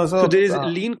 No, so there is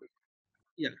lean.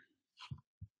 Yeah.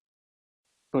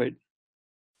 Go ahead.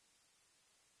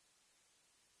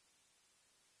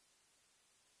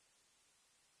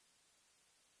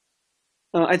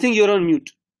 I think you're on mute.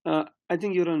 I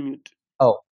think you're on mute.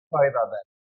 Oh, sorry about that.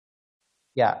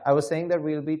 Yeah, I was saying that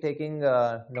we'll be taking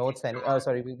notes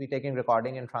we'll be taking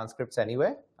recording and transcripts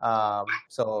anyway.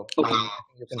 So I Okay. mean, I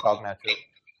think you can talk naturally.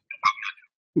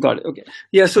 Got it. Okay.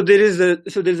 Yeah. So there's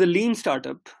a Lean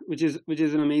Startup, which is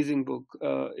an amazing book.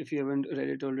 If you haven't read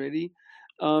it already,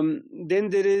 then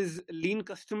there is Lean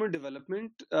Customer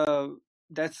Development.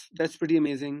 That's pretty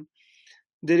amazing.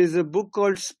 There is a book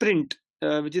called Sprint,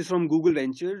 which is from Google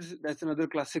Ventures. That's another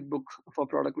classic book for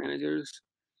product managers.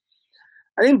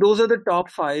 I think those are the top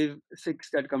 5, 6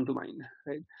 that come to mind.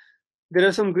 Right. There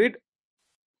are some great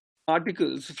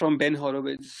articles from Ben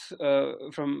Horowitz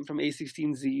from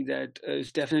A16Z that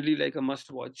is definitely like a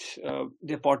must watch.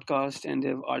 Their podcast and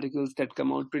their articles that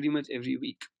come out pretty much every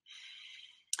week.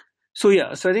 So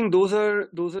yeah, so I think those are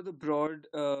the broad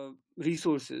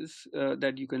resources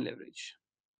that you can leverage.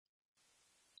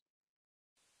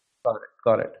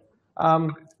 Got it.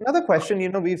 Another question,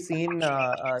 we've seen,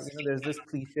 there's this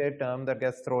cliche term that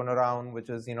gets thrown around, which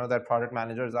is, that product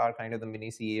managers are kind of the mini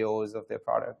CEOs of their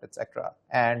product, etc.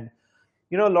 And,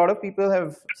 a lot of people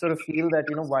have sort of feel that,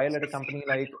 while at a company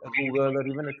like Google or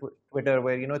even a Twitter,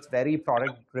 where, it's very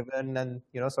product driven and,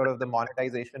 sort of the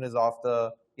monetization is off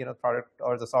the, product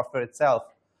or the software itself.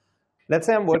 Let's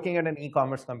say I'm working at an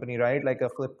e-commerce company, right? Like a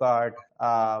Flipkart,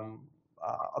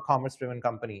 a commerce driven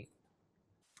company.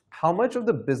 How much of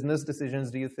the business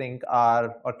decisions do you think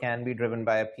are or can be driven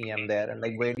by a PM there, and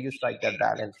like where do you strike that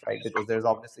balance, right? Because there's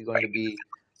obviously going to be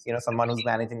someone who's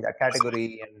managing that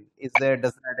category, and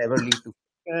does that ever lead to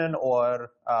friction, or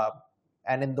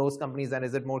and in those companies, then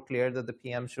is it more clear that the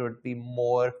PM should be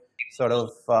more sort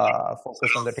of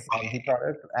focused on the technology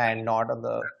product and not on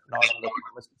the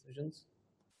business decisions?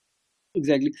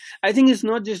 Exactly. I think it's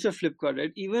not just a Flipkart,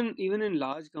 right? Even in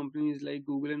large companies like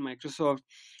Google and Microsoft,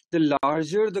 the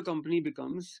larger the company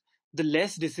becomes, the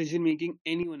less decision making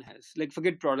anyone has. Like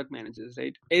forget product managers,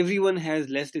 right? Everyone has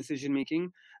less decision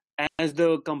making as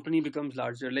the company becomes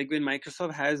larger. Like when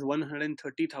Microsoft has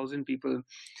 130,000 people,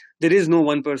 there is no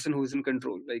one person who's in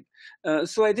control.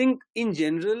 So I think in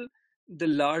general, the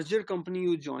larger company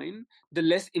you join, the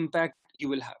less impact you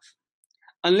will have,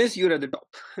 unless you're at the top,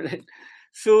 right?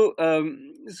 So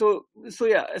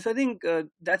yeah, so I think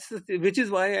which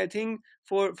is why I think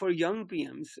for young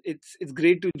PMs, it's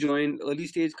great to join early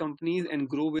stage companies and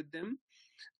grow with them,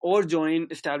 or join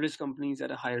established companies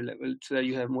at a higher level so that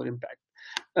you have more impact.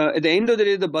 At the end of the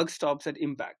day, the buck stops at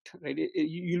impact, right?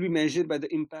 You'll be measured by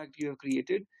the impact you have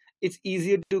created. It's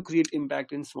easier to create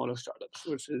impact in smaller startups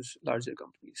versus larger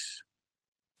companies.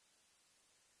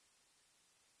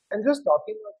 And just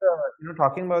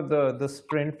talking about the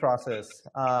sprint process.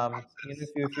 If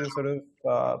you sort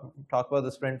of talk about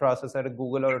the sprint process at a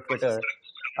Google or a Twitter,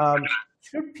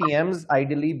 should PMs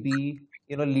ideally be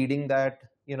leading that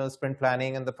sprint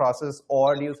planning and the process,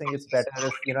 or do you think it's better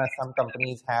if some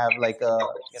companies have like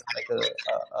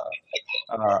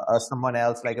someone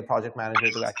else like a project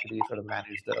manager to actually sort of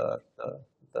manage the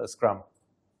scrum?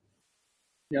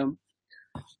 Yeah.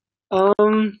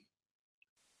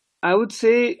 I would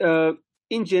say,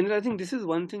 in general, I think this is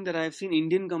one thing that I've seen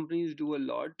Indian companies do a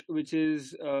lot, which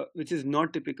is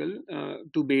not typical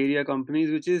to Bay Area companies,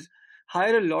 which is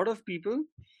hire a lot of people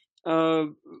uh,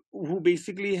 who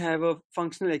basically have a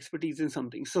functional expertise in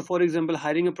something. So, for example,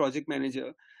 hiring a project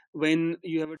manager when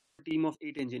you have a team of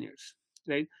 8 engineers,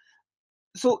 right?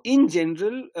 So, in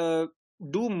general,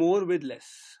 do more with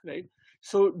less, right?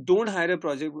 So, don't hire a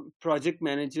project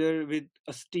manager with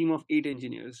a team of 8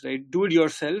 engineers, right? Do it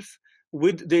yourself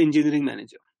with the engineering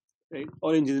manager, right,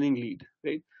 or engineering lead,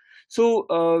 right?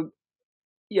 So,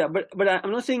 yeah, but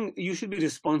I'm not saying you should be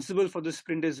responsible for the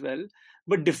sprint as well,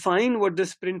 but define what the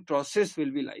sprint process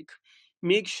will be like.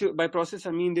 Make sure, by process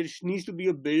I mean there needs to be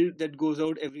a build that goes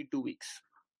out every 2 weeks,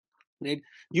 right?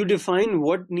 You define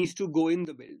what needs to go in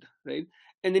the build, right?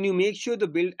 And then you make sure the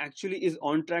build actually is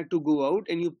on track to go out,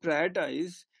 and you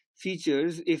prioritize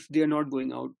features if they are not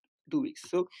going out 2 weeks.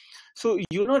 So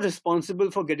you're not responsible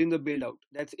for getting the build out.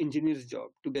 That's engineer's job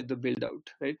to get the build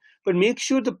out, right? But make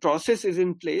sure the process is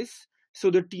in place so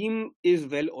the team is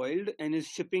well oiled and is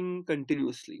shipping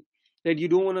continuously, right? You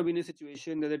don't want to be in a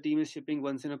situation that the team is shipping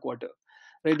once in a quarter,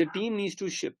 right? The team needs to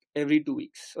ship every 2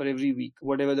 weeks or every week,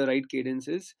 whatever the right cadence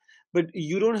is. But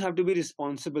you don't have to be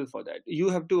responsible for that. You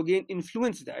have to again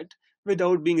influence that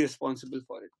without being responsible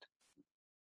for it.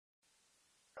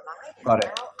 Got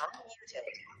it.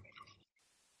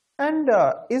 And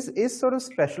is sort of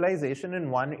specialization in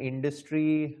one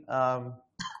industry,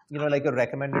 like a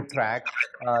recommended track,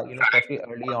 especially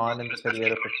early on in the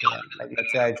career of a PM? Like,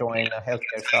 let's say I join a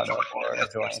healthcare startup or I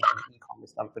join an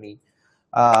e-commerce company.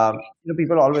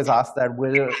 People always ask that,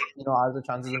 are the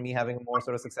chances of me having a more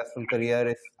sort of successful career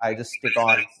if I just stick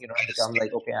on, and become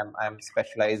like, okay, I'm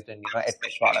specialized in,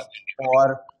 edtech products,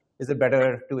 or is it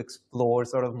better to explore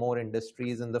sort of more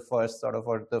industries in the first sort of,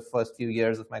 or the first few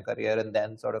years of my career, and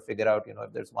then sort of figure out,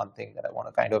 if there's one thing that I want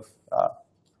to kind of,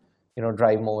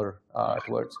 drive more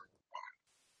towards.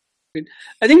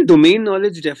 I think domain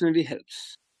knowledge definitely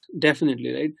helps.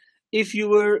 Definitely, right? If you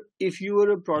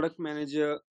were a product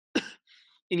manager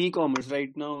in e-commerce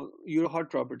right now, you're a hot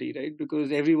property, right?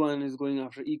 Because everyone is going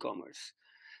after e-commerce.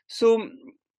 So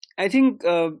I think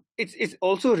it's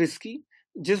also risky.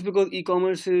 Just because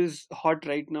e-commerce is hot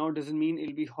right now doesn't mean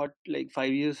it'll be hot like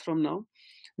 5 years from now.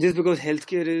 Just because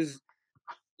healthcare is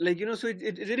so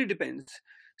it really depends.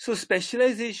 So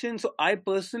specialization, so I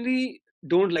personally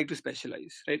don't like to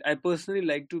specialize, right? I personally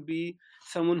like to be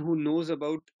someone who knows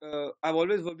about I've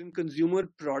always worked in consumer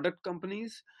product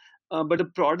companies, but the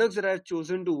products that I've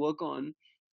chosen to work on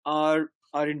are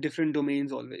in different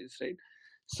domains always, right?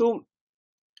 So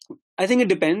I think it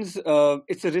depends.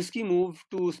 It's a risky move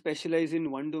to specialize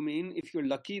in one domain. If you're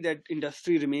lucky that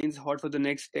industry remains hot for the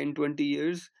next 10, 20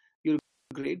 years, you're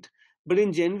great. But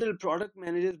in general, product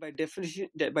managers by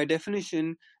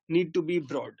definition need to be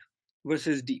broad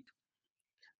versus deep.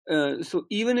 So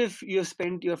even if you have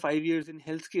spent your 5 years in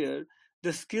healthcare,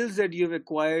 the skills that you have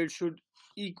acquired should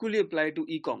equally apply to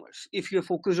e-commerce if you're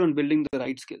focused on building the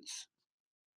right skills.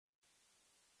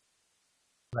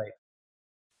 Right.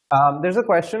 There's a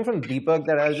question from Deepak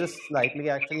that I'll just slightly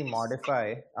actually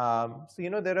modify. So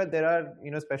there are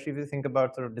especially if you think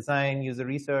about sort of design, user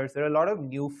research, there are a lot of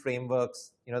new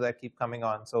frameworks that keep coming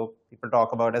on. So people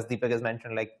talk about, as Deepak has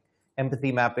mentioned, like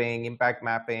empathy mapping, impact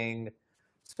mapping.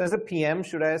 So as a PM,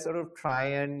 should I sort of try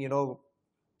and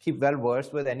keep well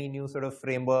versed with any new sort of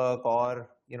framework, or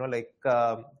like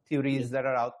theories that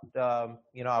are out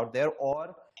there,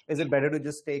 or is it better to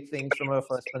just take things from a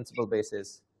first principle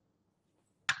basis?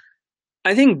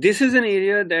 I think this is an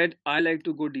area that I like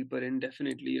to go deeper in,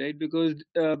 definitely, right? Because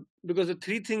the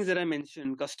three things that I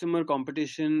mentioned, customer,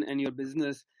 competition, and your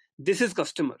business, this is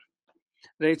customer,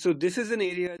 right? So this is an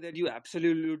area that you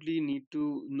absolutely need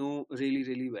to know really,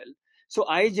 really well. So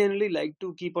I generally like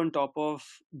to keep on top of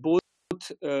both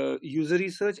user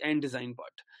research and design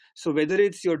part. So whether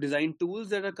it's your design tools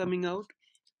that are coming out,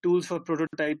 tools for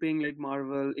prototyping like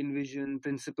Marvel, InVision,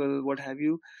 Principle, what have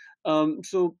you.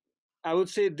 So I would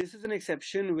say this is an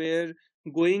exception where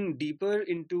going deeper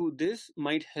into this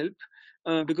might help,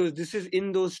 because this is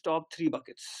in those top three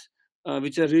buckets,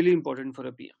 which are really important for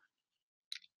a PM.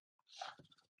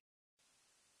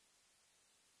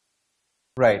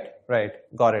 Right, right.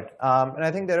 Got it. And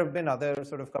I think there have been other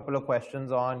sort of couple of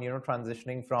questions on,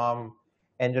 transitioning from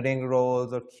engineering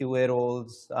roles or QA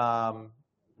roles,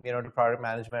 to product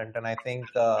management. And I think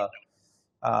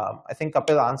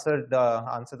Kapil answered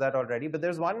that already. But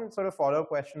there's one sort of follow-up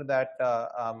question to that.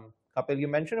 Kapil, you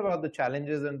mentioned about the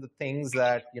challenges and the things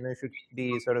that, you should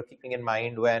be sort of keeping in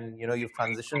mind when, you've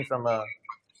transitioned from a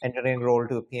engineering role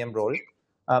to a PM role.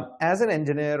 As an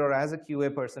engineer or as a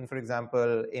QA person, for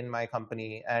example, in my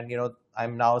company, and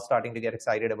I'm now starting to get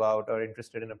excited about or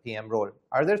interested in a PM role,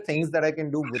 are there things that I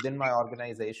can do within my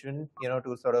organization,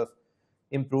 to sort of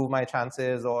improve my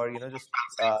chances, or just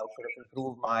sort of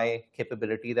improve my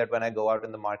capability, that when I go out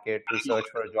in the market to search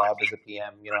for a job as a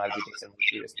PM, I'll be taken more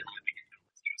seriously?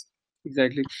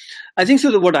 Exactly. I think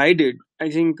so. What I did, I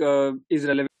think, is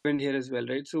relevant here as well,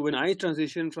 right? So when I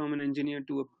transitioned from an engineer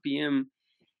to a PM,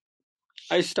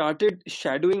 I started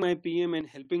shadowing my PM and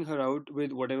helping her out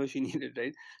with whatever she needed,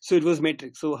 right? So it was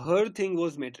metrics. So her thing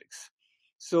was metrics.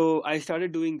 So I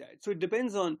started doing that. So it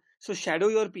depends on, so shadow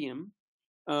your PM,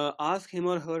 ask him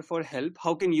or her for help.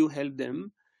 How can you help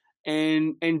them?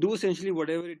 And do essentially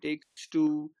whatever it takes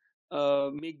to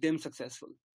make them successful,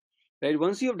 right?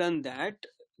 Once you have done that,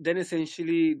 then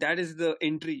essentially that is the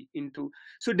entry into.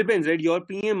 So it depends, right? Your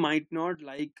PM might not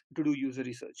like to do user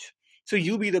research, so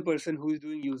you be the person who is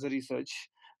doing user research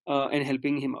and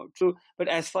helping him out. So but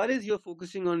as far as you're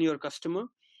focusing on your customer,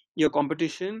 your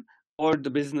competition, or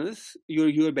the business,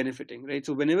 you're benefiting, right?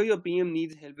 So whenever your PM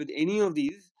needs help with any of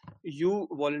these, you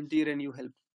volunteer and you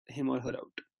help him or her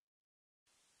out.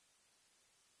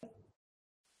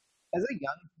 As a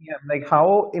young PM, like,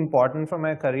 how important for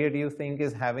my career do you think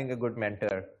is having a good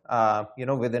mentor,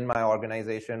 within my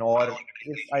organization? Or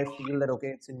if I feel that, okay,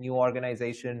 it's a new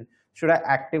organization, should I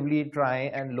actively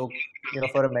try and look,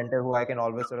 for a mentor who I can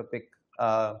always sort of pick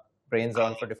brains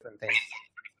on for different things?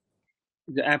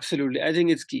 Absolutely, I think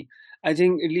it's key. I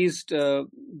think at least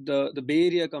the Bay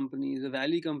Area companies, the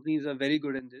Valley companies are very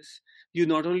good in this. You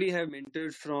not only have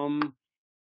mentors from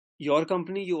your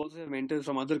company, you also have mentors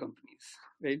from other companies,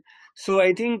 right? So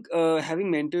I think having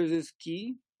mentors is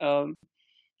key.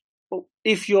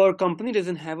 If your company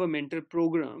doesn't have a mentor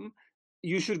program,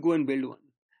 you should go and build one,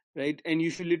 right? And you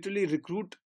should literally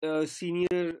recruit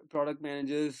senior product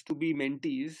managers to be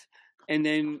mentees, and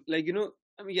then, like,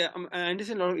 I mean, yeah, I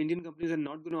understand a lot of Indian companies are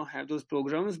not going to have those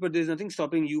programs, but there's nothing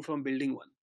stopping you from building one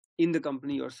in the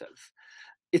company yourself.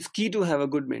 It's key to have a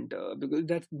good mentor, because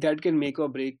that can make or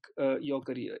break your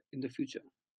career in the future.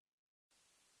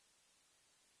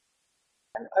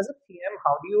 And as a PM,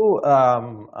 how do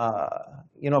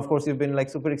you, of course, you've been like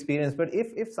super experienced, but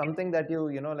if something that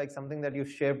like something that you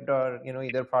shipped or,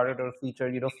 either product or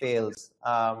feature, fails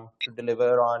to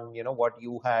deliver on, what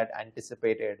you had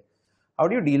anticipated, how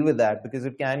do you deal with that? Because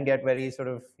it can get very sort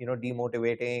of,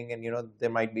 demotivating, and, there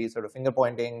might be sort of finger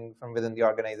pointing from within the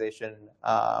organization.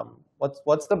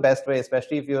 What's the best way,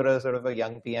 especially if you're a sort of a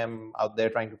young PM out there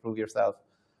trying to prove yourself?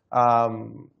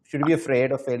 Should you be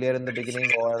afraid of failure in the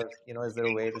beginning, or is there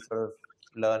a way to sort of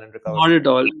learn and recover Not from at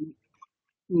all.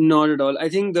 Not at all. I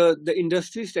think the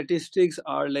industry statistics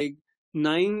are like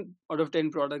 9 out of 10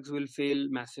 products will fail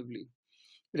massively,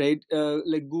 right?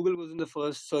 Like Google wasn't the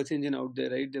first search engine out there,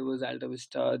 right? There was Alta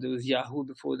Vista, there was Yahoo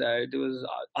before that, there was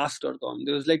Ask.com,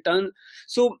 there was like ton.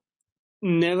 So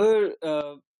never,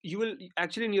 you will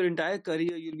actually, in your entire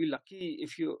career, you'll be lucky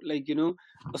if you, like,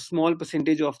 a small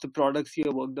percentage of the products you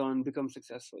have worked on become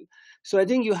successful. So I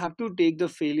think you have to take the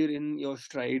failure in your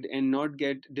stride and not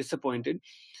get disappointed,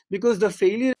 because the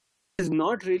failure is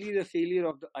not really the failure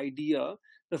of the idea.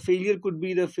 The failure could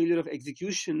be the failure of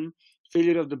execution,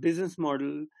 failure of the business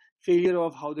model, failure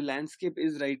of how the landscape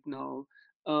is right now.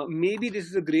 Maybe this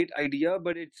is a great idea,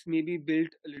 but it's maybe built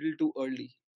a little too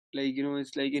early. Like,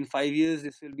 it's like in 5 years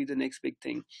this will be the next big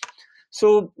thing.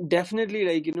 So definitely,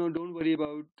 like, don't worry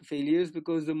about failures,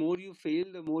 because the more you fail,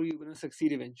 the more you're going to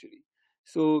succeed eventually.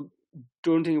 So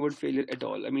don't think about failure at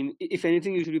all. I mean, if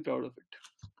anything, you should be proud of it,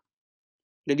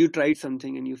 that you tried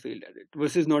something and you failed at it,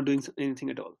 versus not doing anything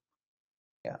at all.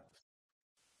 Yeah.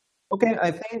 Okay,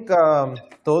 I think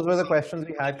those were the questions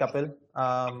we had, Kapil.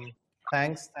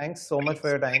 Thanks so much for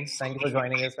your time. Thank you for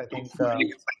joining us. I think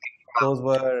those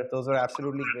were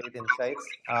absolutely great insights.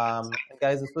 And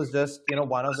guys, this was just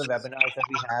one of the webinars that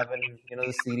we have in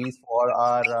the series for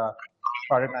our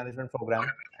product management program.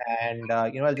 And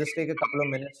I'll just take a couple of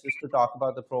minutes just to talk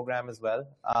about the program as well.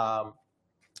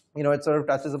 It sort of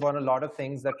touches upon a lot of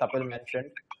things that Kapil mentioned.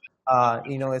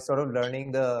 It's sort of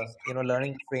learning the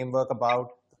framework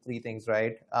about the three things,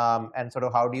 right? And sort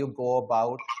of how do you go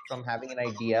about from having an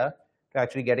idea to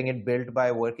actually getting it built by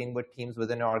working with teams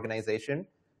within an organization,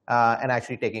 and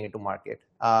actually taking it to market.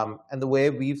 And the way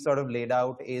we've sort of laid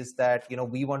out is that,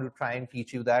 we want to try and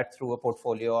teach you that through a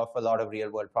portfolio of a lot of real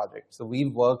world projects. So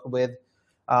we've worked with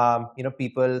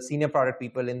people, senior product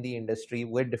people in the industry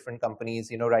with different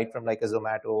companies, right from like a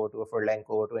Zomato to a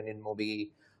Furlenco to an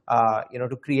InMobi,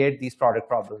 to create these product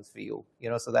problems for you,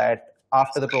 so that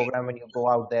after the program, when you go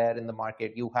out there in the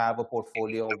market, you have a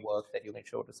portfolio of work that you can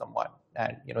show to someone.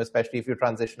 And, especially if you're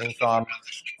transitioning from,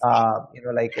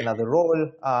 like another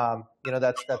role,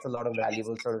 that's a lot of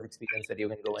valuable sort of experience that you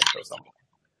can go and show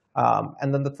someone.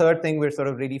 And then the third thing we're sort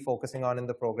of really focusing on in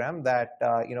the program that,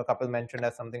 Kapil mentioned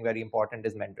as something very important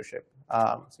is mentorship.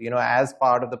 So, as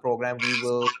part of the program, we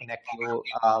will connect you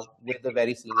with a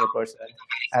very senior person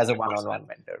as a one-on-one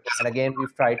mentor. And again,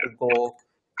 we've tried to go,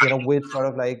 with sort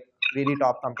of like really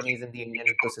top companies in the Indian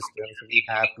ecosystem. So we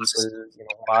have people,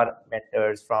 who are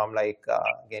mentors from like,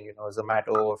 again,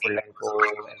 Zomato, Furlenco,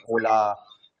 and Ola.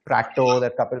 Practo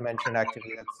that Kapil mentioned,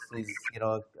 actually, that's his,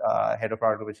 head of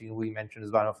product, which we mentioned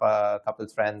is one of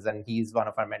Kapil's friends, and he's one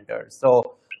of our mentors.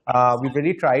 So we've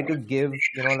really tried to give,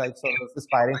 like sort of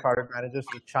aspiring product managers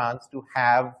the chance to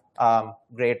have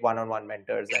great one-on-one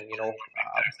mentors, and,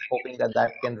 hoping that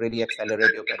that can really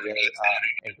accelerate your career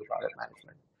into product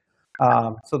management.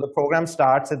 So the program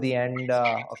starts at the end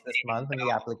of this month, and the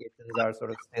applications are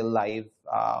sort of still live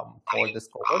for this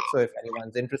cohort. So if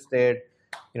anyone's interested,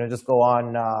 just go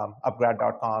on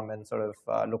upgrad.com and sort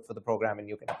of look for the program, and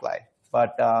you can apply.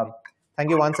 But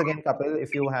thank you once again, Kapil.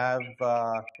 If you have,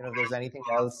 if there's anything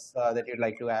else that you'd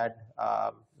like to add,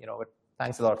 but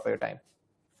thanks a lot for your time.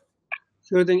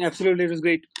 Sure thing. Absolutely. It was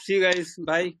great. See you guys.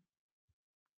 Bye.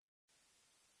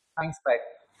 Thanks. Bye.